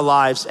in our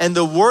lives. And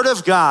the Word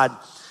of God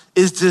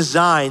is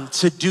designed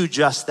to do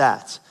just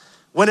that.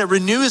 When it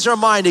renews our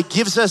mind, it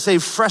gives us a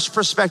fresh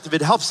perspective.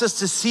 It helps us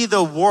to see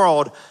the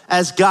world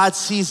as God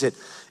sees it.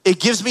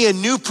 It gives me a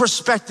new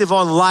perspective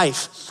on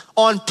life,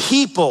 on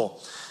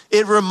people.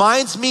 It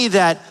reminds me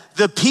that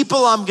the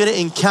people I'm gonna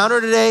encounter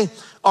today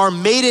are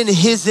made in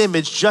His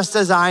image just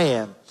as I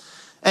am.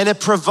 And it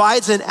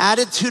provides an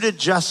attitude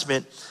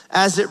adjustment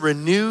as it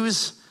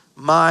renews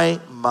my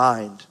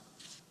mind.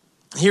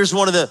 Here's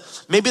one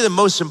of maybe the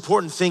most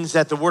important things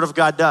that the Word of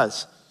God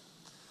does.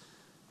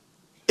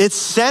 It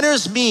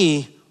centers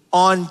me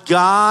on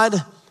God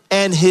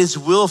and His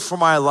will for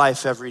my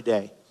life every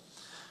day.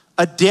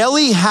 A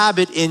daily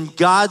habit in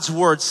God's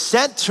Word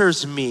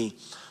centers me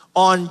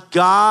on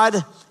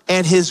God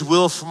and His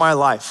will for my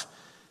life.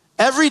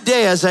 Every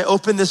day as I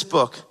open this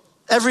book,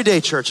 every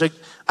day, church,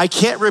 I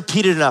can't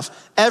repeat it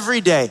enough.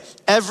 Every day,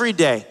 every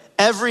day,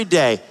 every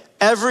day,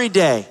 every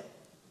day,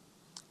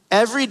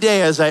 every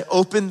day as I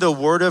open the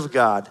Word of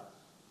God,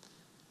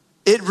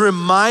 it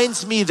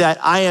reminds me that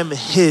I am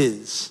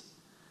His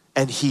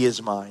and He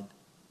is mine.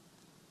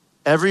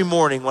 Every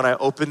morning when I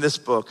open this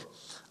book,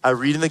 I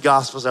read in the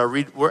Gospels, I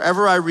read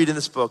wherever I read in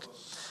this book,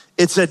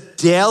 it's a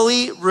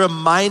daily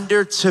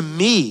reminder to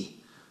me,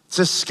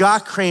 to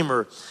Scott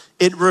Kramer.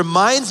 It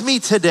reminds me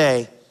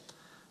today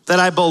that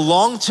I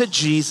belong to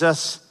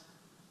Jesus,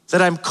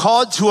 that I'm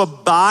called to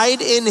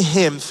abide in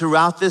Him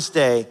throughout this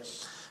day.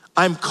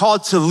 I'm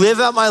called to live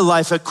out my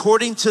life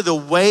according to the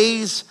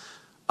ways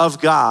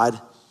of God,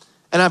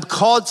 and I'm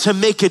called to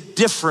make a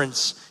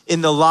difference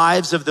in the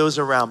lives of those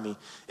around me.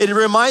 It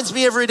reminds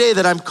me every day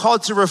that I'm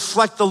called to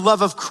reflect the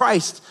love of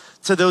Christ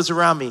to those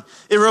around me.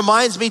 It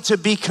reminds me to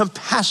be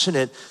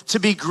compassionate, to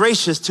be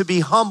gracious, to be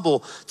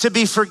humble, to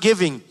be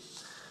forgiving.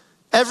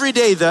 Every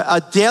day,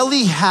 a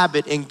daily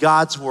habit in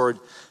God's Word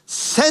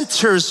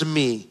centers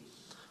me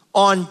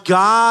on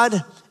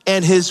God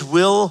and His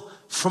will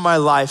for my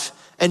life.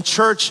 And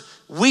church,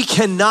 we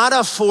cannot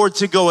afford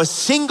to go a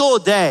single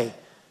day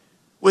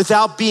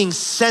without being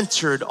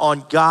centered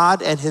on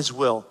God and His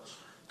will.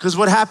 Because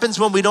what happens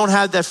when we don't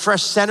have that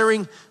fresh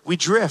centering? We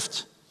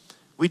drift.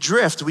 We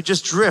drift, we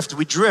just drift,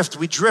 we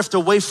drift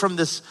away from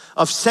this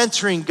of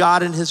centering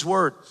God and His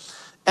Word.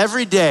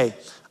 Every day,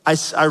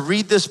 I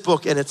read this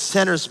book and it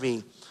centers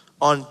me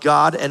on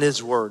God and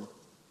His Word.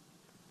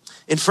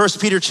 In 1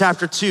 Peter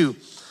chapter 2,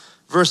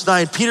 verse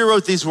 9, Peter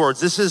wrote these words.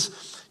 This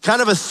is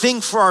kind of a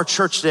thing for our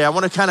church today. I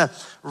want to kind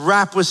of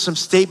wrap with some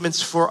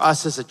statements for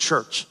us as a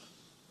church.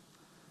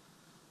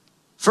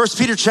 1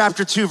 Peter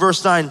chapter 2,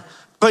 verse 9,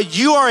 but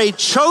you are a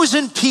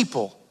chosen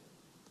people.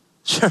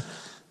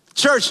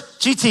 Church,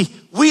 GT,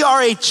 we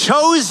are a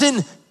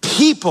chosen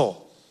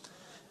people,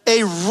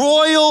 a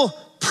royal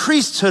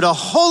priesthood, a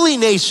holy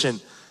nation,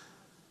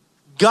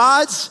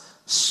 God's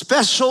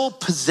special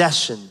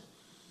possession.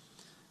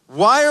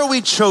 Why are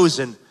we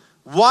chosen?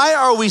 Why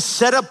are we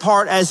set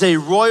apart as a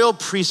royal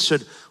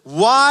priesthood?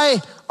 Why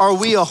are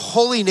we a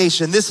holy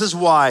nation? This is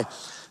why,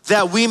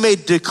 that we may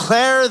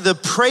declare the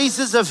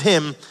praises of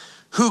Him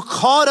who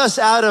called us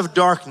out of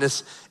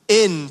darkness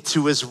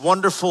into His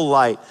wonderful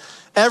light.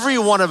 Every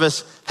one of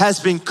us has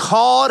been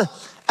called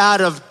out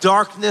of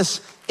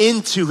darkness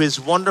into His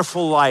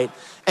wonderful light.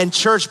 And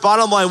church,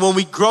 bottom line, when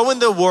we grow in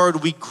the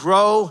Word, we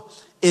grow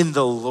in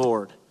the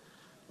Lord.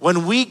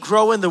 When we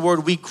grow in the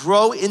Word, we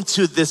grow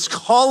into this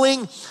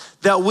calling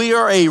that we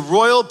are a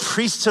royal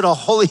priesthood, a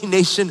holy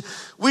nation.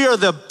 We are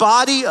the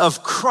body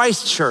of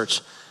Christ,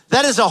 church.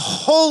 That is a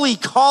holy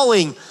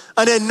calling,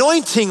 an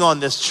anointing on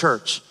this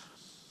church.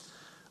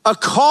 We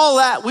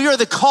are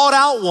the called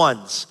out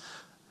ones.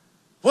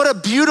 What a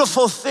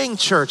beautiful thing,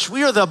 church.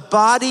 We are the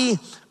body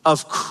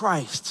of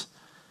Christ.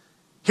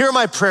 Here are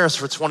my prayers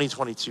for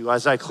 2022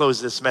 as I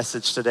close this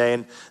message today.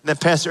 And then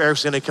Pastor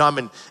Eric's gonna come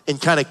and in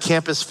kind of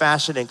campus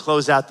fashion and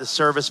close out the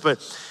service. But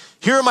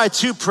here are my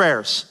two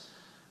prayers.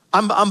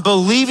 I'm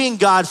believing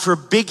God for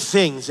big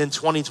things in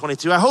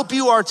 2022. I hope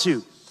you are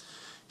too.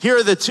 Here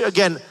are the two,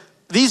 again,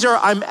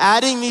 I'm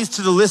adding these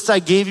to the list I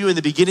gave you in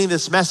the beginning of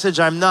this message.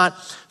 I'm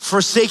not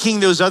forsaking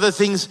those other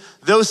things.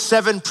 Those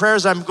 7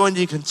 prayers I'm going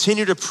to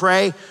continue to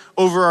pray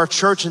over our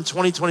church in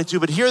 2022.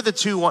 But here are the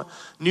 2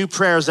 new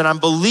prayers that I'm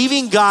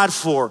believing God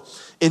for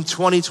in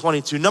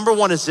 2022. Number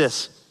 1 is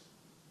this.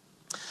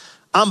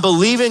 I'm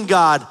believing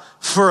God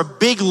for a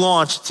big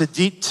launch to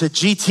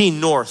GT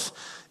North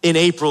in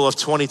April of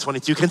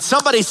 2022. Can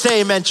somebody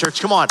say amen, church?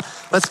 Come on,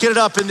 let's get it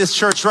up in this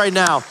church right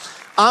now.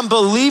 I'm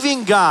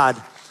believing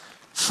God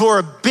for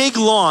a big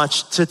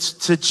launch to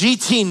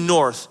GT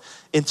North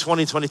in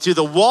 2022.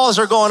 The walls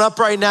are going up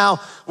right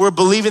now. We're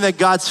believing that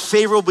God's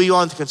favor will be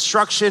on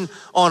construction,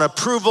 on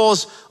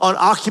approvals, on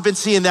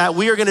occupancy, and that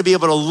we are gonna be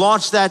able to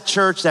launch that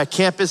church, that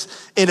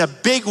campus in a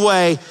big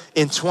way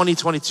in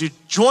 2022.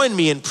 Join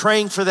me in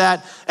praying for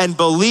that and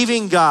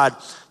believing God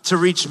to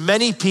reach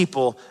many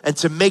people and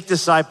to make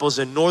disciples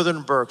in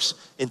Northern Berks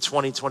in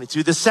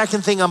 2022. The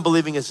second thing I'm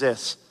believing is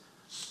this.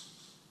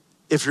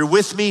 If you're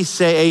with me,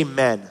 say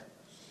amen.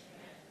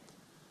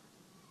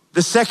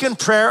 The second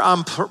prayer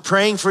I'm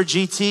praying for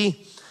GT,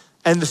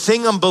 and the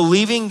thing I'm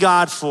believing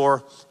God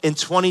for in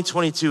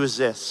 2022 is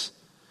this.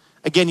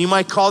 Again, you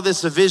might call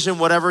this a vision,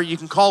 whatever, you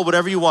can call it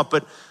whatever you want,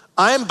 but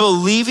I'm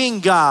believing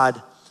God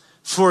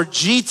for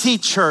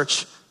GT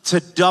Church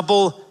to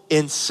double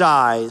in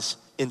size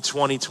in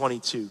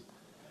 2022.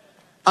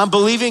 I'm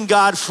believing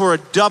God for a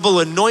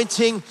double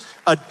anointing,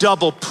 a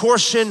double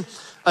portion,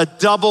 a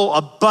double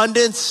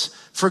abundance,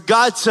 for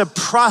God to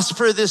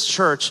prosper this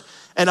church.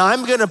 And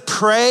I'm gonna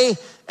pray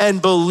and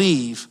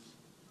believe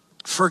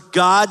for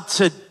God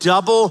to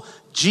double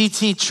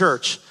GT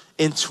Church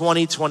in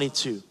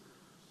 2022.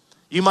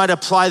 You might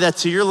apply that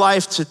to your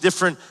life, to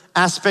different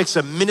aspects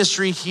of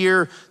ministry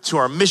here, to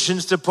our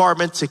missions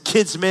department, to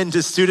kids men,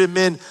 to student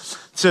men,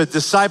 to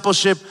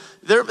discipleship.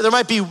 There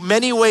might be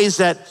many ways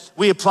that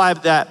we apply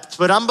that,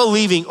 but I'm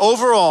believing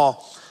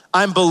overall,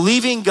 I'm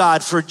believing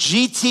God for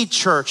GT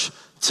Church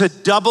to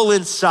double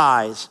in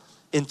size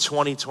in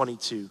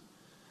 2022.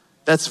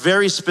 That's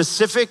very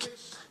specific.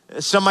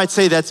 Some might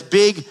say that's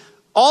big.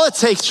 All it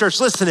takes, church,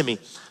 listen to me.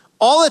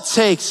 All it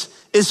takes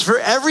is for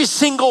every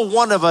single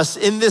one of us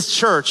in this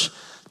church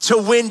to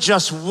win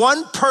just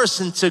one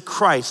person to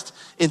Christ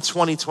in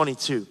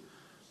 2022.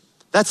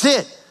 That's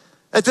it.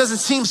 That doesn't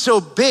seem so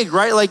big,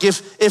 right? Like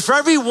if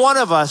every one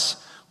of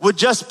us would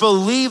just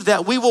believe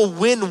that we will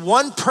win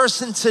one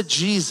person to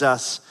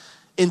Jesus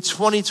in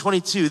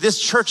 2022, this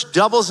church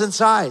doubles in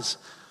size.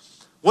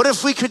 What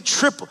if we could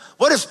triple?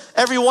 What if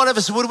every one of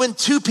us would win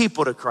 2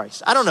 people to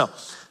Christ? I don't know.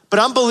 But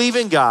I'm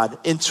believing God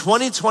in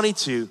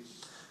 2022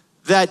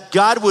 that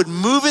God would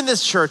move in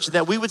this church and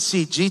that we would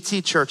see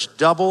GT Church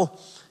double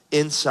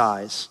in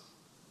size.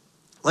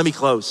 Let me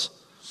close.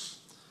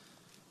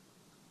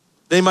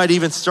 They might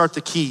even start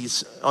the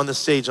keys on the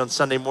stage on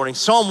Sunday morning.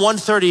 Psalm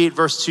 138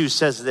 verse 2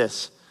 says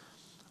this.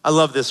 I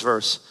love this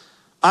verse.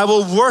 I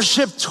will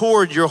worship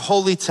toward your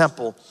holy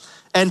temple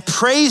and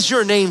praise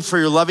your name for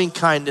your loving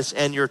kindness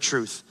and your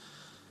truth.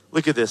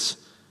 Look at this.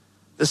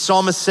 The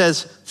psalmist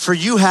says, for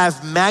you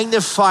have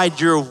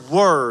magnified your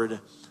word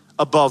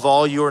above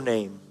all your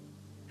name.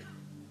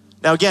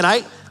 Now again,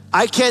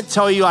 I can't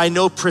tell you I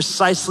know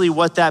precisely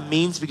what that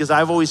means because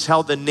I've always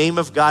held the name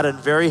of God in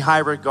very high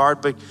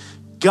regard, but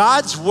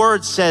God's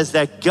word says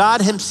that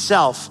God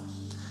himself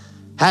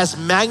has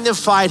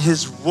magnified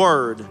his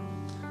word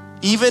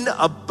even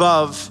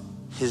above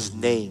his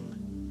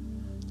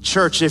name.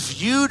 Church,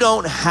 if you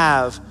don't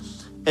have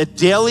a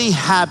daily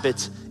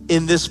habit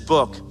in this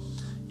book,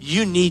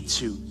 you need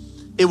to.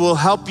 It will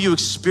help you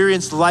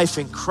experience life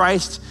in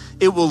Christ.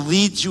 It will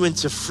lead you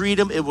into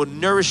freedom. It will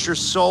nourish your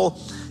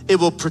soul. It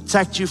will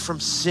protect you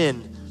from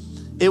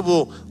sin. It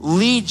will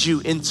lead you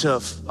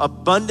into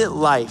abundant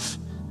life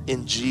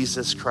in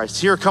Jesus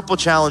Christ. Here are a couple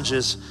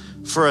challenges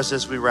for us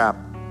as we wrap.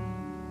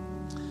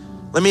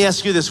 Let me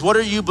ask you this. What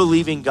are you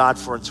believing God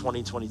for in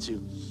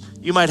 2022?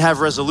 You might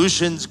have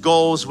resolutions,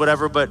 goals,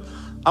 whatever, but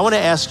I want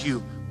to ask you,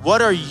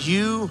 what are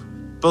you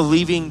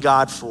believing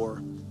God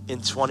for in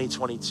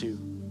 2022?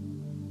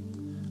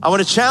 I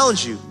want to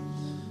challenge you.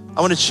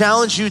 I want to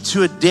challenge you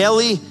to a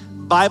daily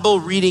Bible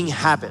reading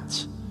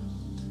habit.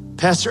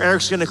 Pastor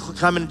Eric's going to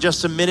come in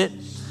just a minute,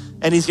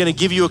 and he's going to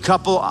give you a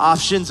couple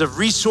options of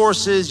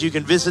resources. You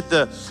can visit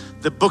the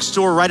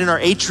bookstore right in our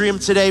atrium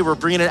today. We're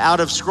bringing it out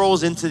of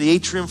Scrolls into the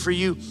atrium for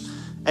you,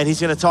 and he's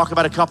going to talk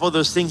about a couple of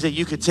those things that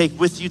you could take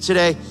with you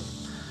today.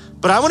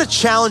 But I want to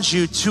challenge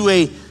you to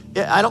maybe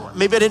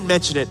I didn't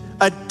mention it,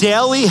 a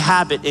daily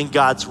habit in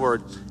God's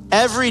word.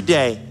 Every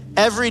day,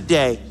 every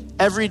day,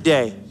 every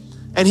day.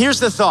 And here's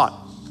the thought.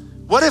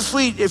 What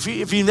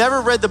if you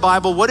never read the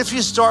Bible, what if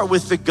you start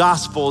with the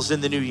Gospels in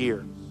the new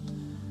year?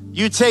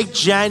 You take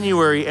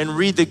January and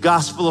read the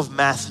Gospel of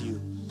Matthew.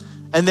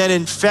 And then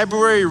in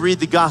February, read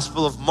the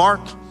Gospel of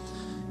Mark.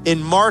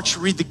 In March,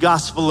 read the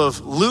Gospel of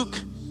Luke.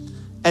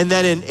 And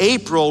then in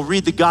April,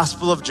 read the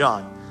Gospel of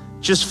John.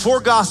 Just 4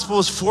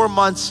 Gospels, 4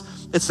 months.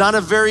 It's not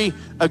a very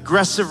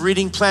aggressive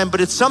reading plan,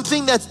 but it's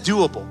something that's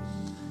doable.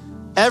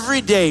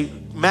 Every day,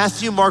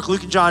 Matthew, Mark,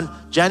 Luke, and John,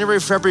 January,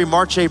 February,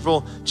 March,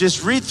 April.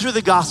 Just read through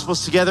the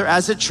Gospels together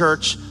as a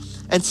church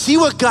and see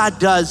what God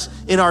does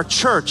in our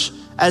church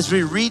as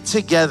we read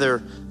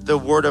together the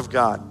Word of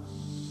God.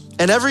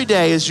 And every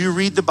day as you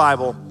read the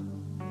Bible,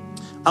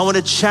 I want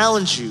to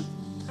challenge you,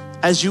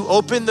 as you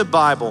open the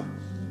Bible,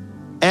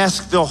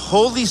 ask the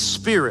Holy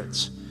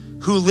Spirit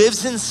who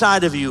lives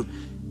inside of you,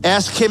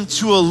 ask him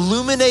to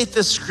illuminate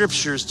the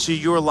scriptures to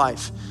your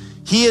life.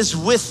 He is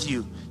with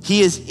you.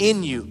 He is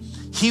in you.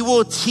 He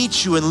will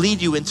teach you and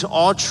lead you into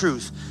all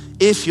truth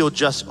if you'll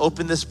just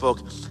open this book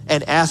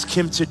and ask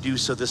him to do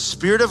so. The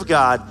Spirit of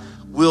God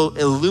will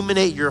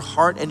illuminate your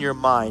heart and your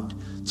mind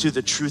to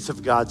the truth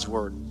of God's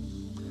word.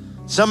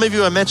 Some of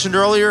you, I mentioned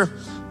earlier,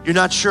 you're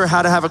not sure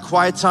how to have a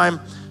quiet time.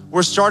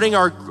 We're starting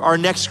our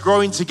next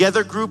Growing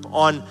Together group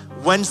on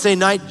Wednesday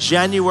night,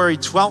 January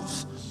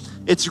 12th.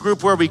 It's a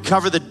group where we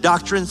cover the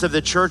doctrines of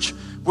the church,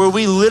 where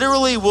we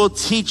literally will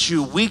teach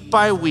you week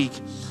by week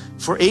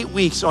for 8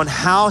 weeks on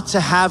how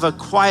to have a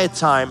quiet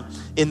time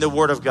in the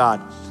Word of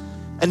God.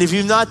 And if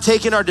you've not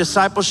taken our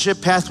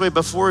discipleship pathway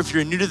before, if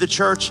you're new to the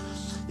church,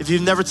 if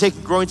you've never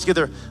taken Growing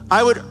Together,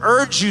 I would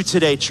urge you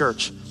today,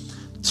 church,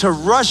 to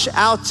rush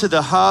out to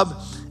the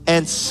hub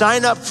and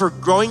sign up for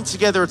Growing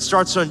Together. It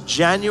starts on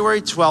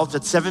January 12th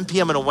at 7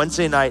 p.m. on a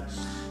Wednesday night.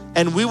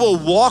 And we will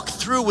walk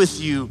through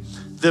with you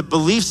the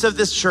beliefs of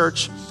this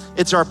church.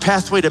 It's our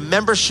pathway to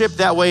membership.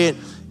 That way,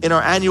 in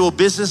our annual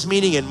business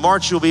meeting in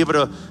March, you'll be able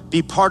to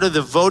be part of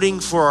the voting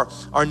for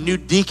our new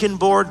deacon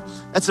board.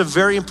 That's a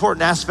very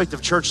important aspect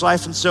of church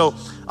life. And so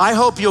I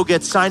hope you'll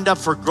get signed up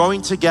for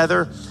Growing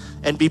Together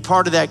and be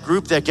part of that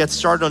group that gets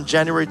started on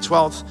January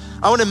 12th.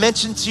 I want to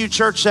mention to you,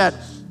 church, that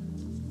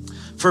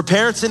for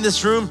parents in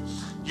this room,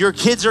 your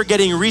kids are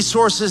getting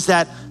resources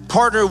that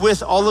partner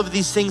with all of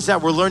these things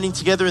that we're learning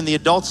together in the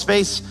adult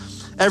space.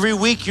 Every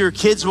week, your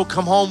kids will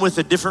come home with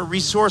a different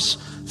resource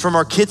from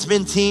our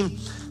Kidsmin team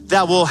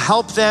that will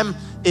help them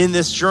in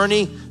this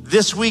journey.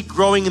 This week,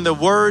 growing in the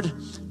Word.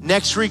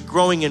 Next week,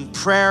 growing in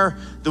prayer.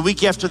 The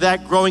week after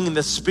that, growing in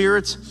the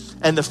Spirit.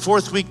 And the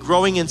fourth week,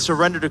 growing in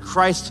surrender to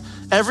Christ.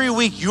 Every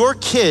week, your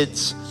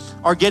kids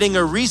are getting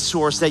a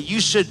resource that you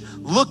should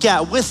look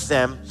at with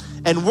them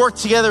and work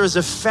together as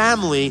a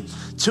family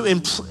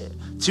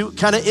to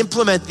kind of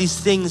implement these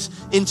things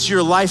into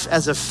your life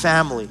as a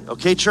family.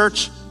 Okay,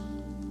 church?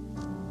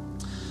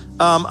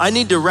 I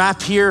need to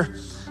wrap here.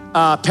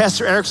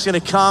 Pastor Eric's gonna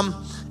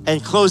come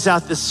and close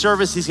out this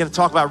service. He's gonna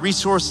talk about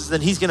resources,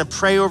 then he's gonna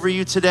pray over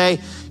you today.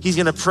 He's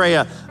gonna pray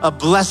a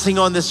blessing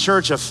on this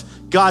church, of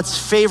God's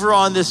favor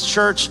on this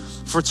church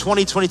for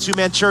 2022,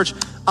 man. Church,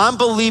 I'm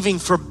believing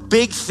for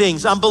big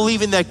things. I'm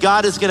believing that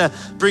God is gonna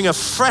bring a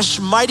fresh,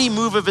 mighty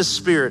move of his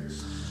Spirit,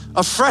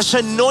 a fresh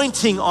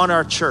anointing on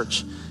our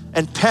church.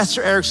 And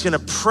Pastor Eric's gonna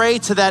pray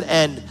to that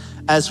end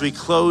as we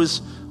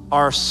close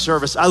our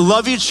service. I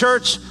love you,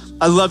 church.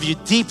 I love you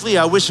deeply.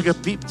 I wish I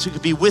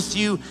could be with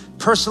you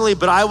personally,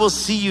 but I will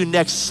see you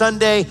next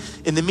Sunday.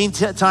 In the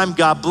meantime,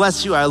 God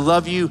bless you. I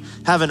love you.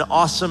 Have an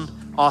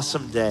awesome,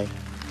 awesome day.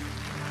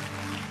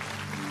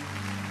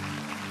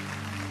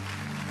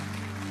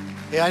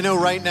 Hey, I know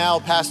right now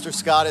Pastor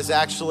Scott is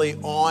actually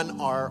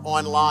on our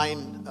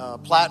online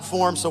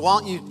platform, so why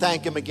don't you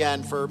thank him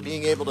again for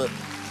being able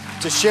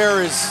to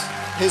share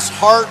his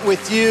heart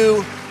with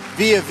you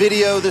via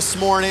video this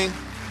morning.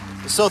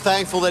 I'm so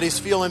thankful that he's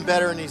feeling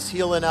better and he's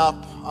healing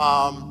up.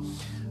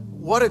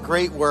 What a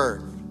great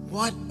word.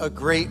 What a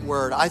great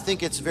word. I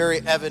think it's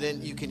very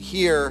evident. You can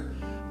hear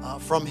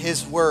from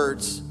his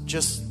words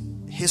just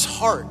his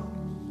heart.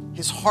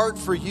 His heart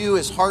for you,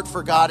 his heart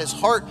for God, his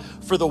heart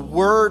for the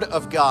Word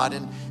of God.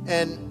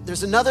 And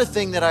there's another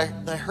thing that I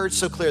heard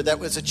so clear that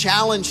was a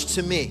challenge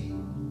to me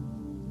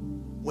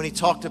when he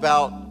talked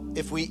about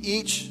if we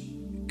each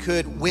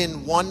could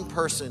win one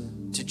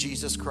person to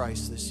Jesus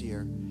Christ this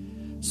year.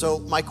 So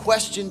my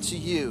question to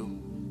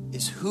you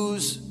is,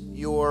 who's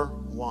your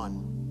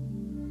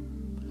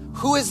one?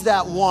 Who is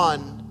that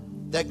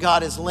one that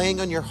God is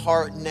laying on your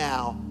heart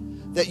now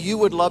that you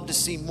would love to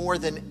see more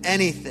than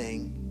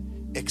anything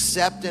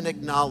accept and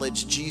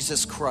acknowledge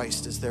Jesus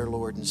Christ as their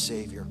Lord and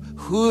Savior?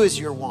 Who is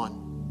your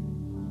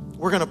one?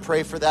 We're going to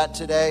pray for that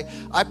today.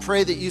 I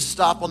pray that you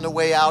stop on the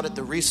way out at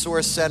the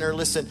Resource Center.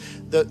 Listen,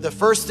 the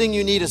first thing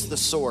you need is the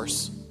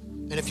source.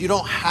 And if you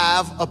don't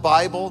have a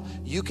Bible,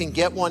 you can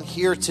get one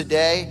here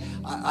today.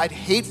 I'd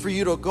hate for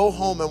you to go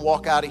home and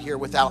walk out of here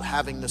without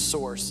having the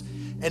source.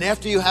 And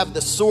after you have the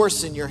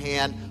source in your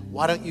hand,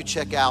 why don't you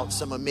check out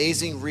some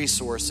amazing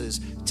resources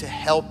to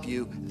help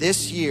you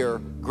this year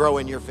grow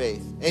in your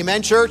faith?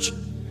 Amen, church? All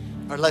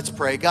right, let's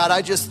pray. God,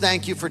 I just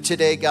thank you for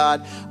today,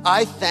 God.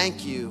 I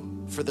thank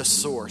you for the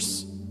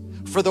source,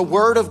 for the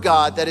Word of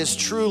God that is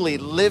truly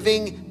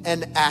living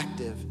and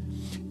active.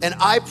 And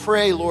I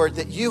pray, Lord,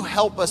 that you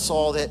help us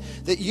all,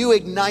 that you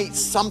ignite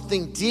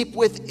something deep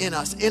within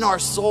us, in our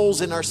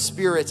souls, in our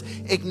spirits.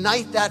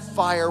 Ignite that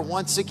fire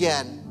once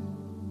again.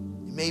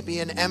 It may be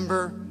an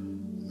ember,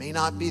 may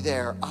not be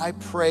there. I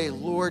pray,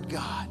 Lord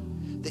God,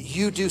 that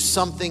you do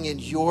something in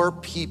your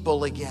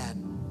people again,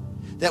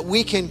 that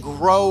we can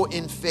grow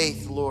in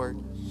faith, Lord,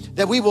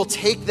 that we will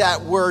take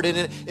that word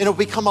and it'll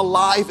become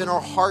alive in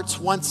our hearts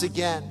once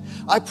again.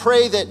 I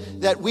pray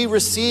that we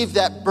receive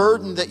that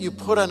burden that you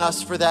put on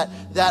us for that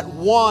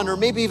one or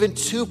maybe even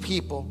two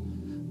people.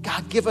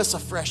 God, give us a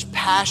fresh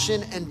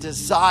passion and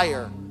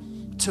desire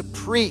to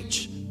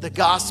preach the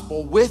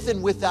gospel with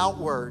and without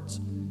words.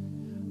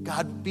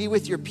 God, be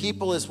with your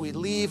people as we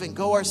leave and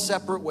go our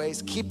separate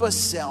ways. Keep us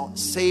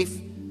safe.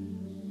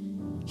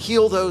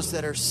 Heal those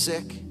that are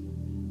sick.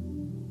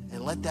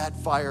 And let that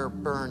fire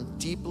burn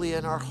deeply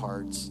in our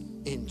hearts.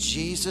 In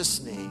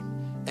Jesus'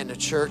 name. And the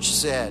church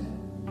said,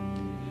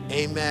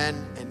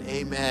 amen and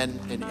amen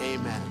and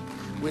amen.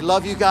 We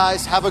love you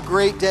guys. Have a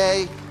great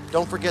day.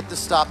 Don't forget to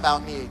stop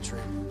out in the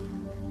atrium.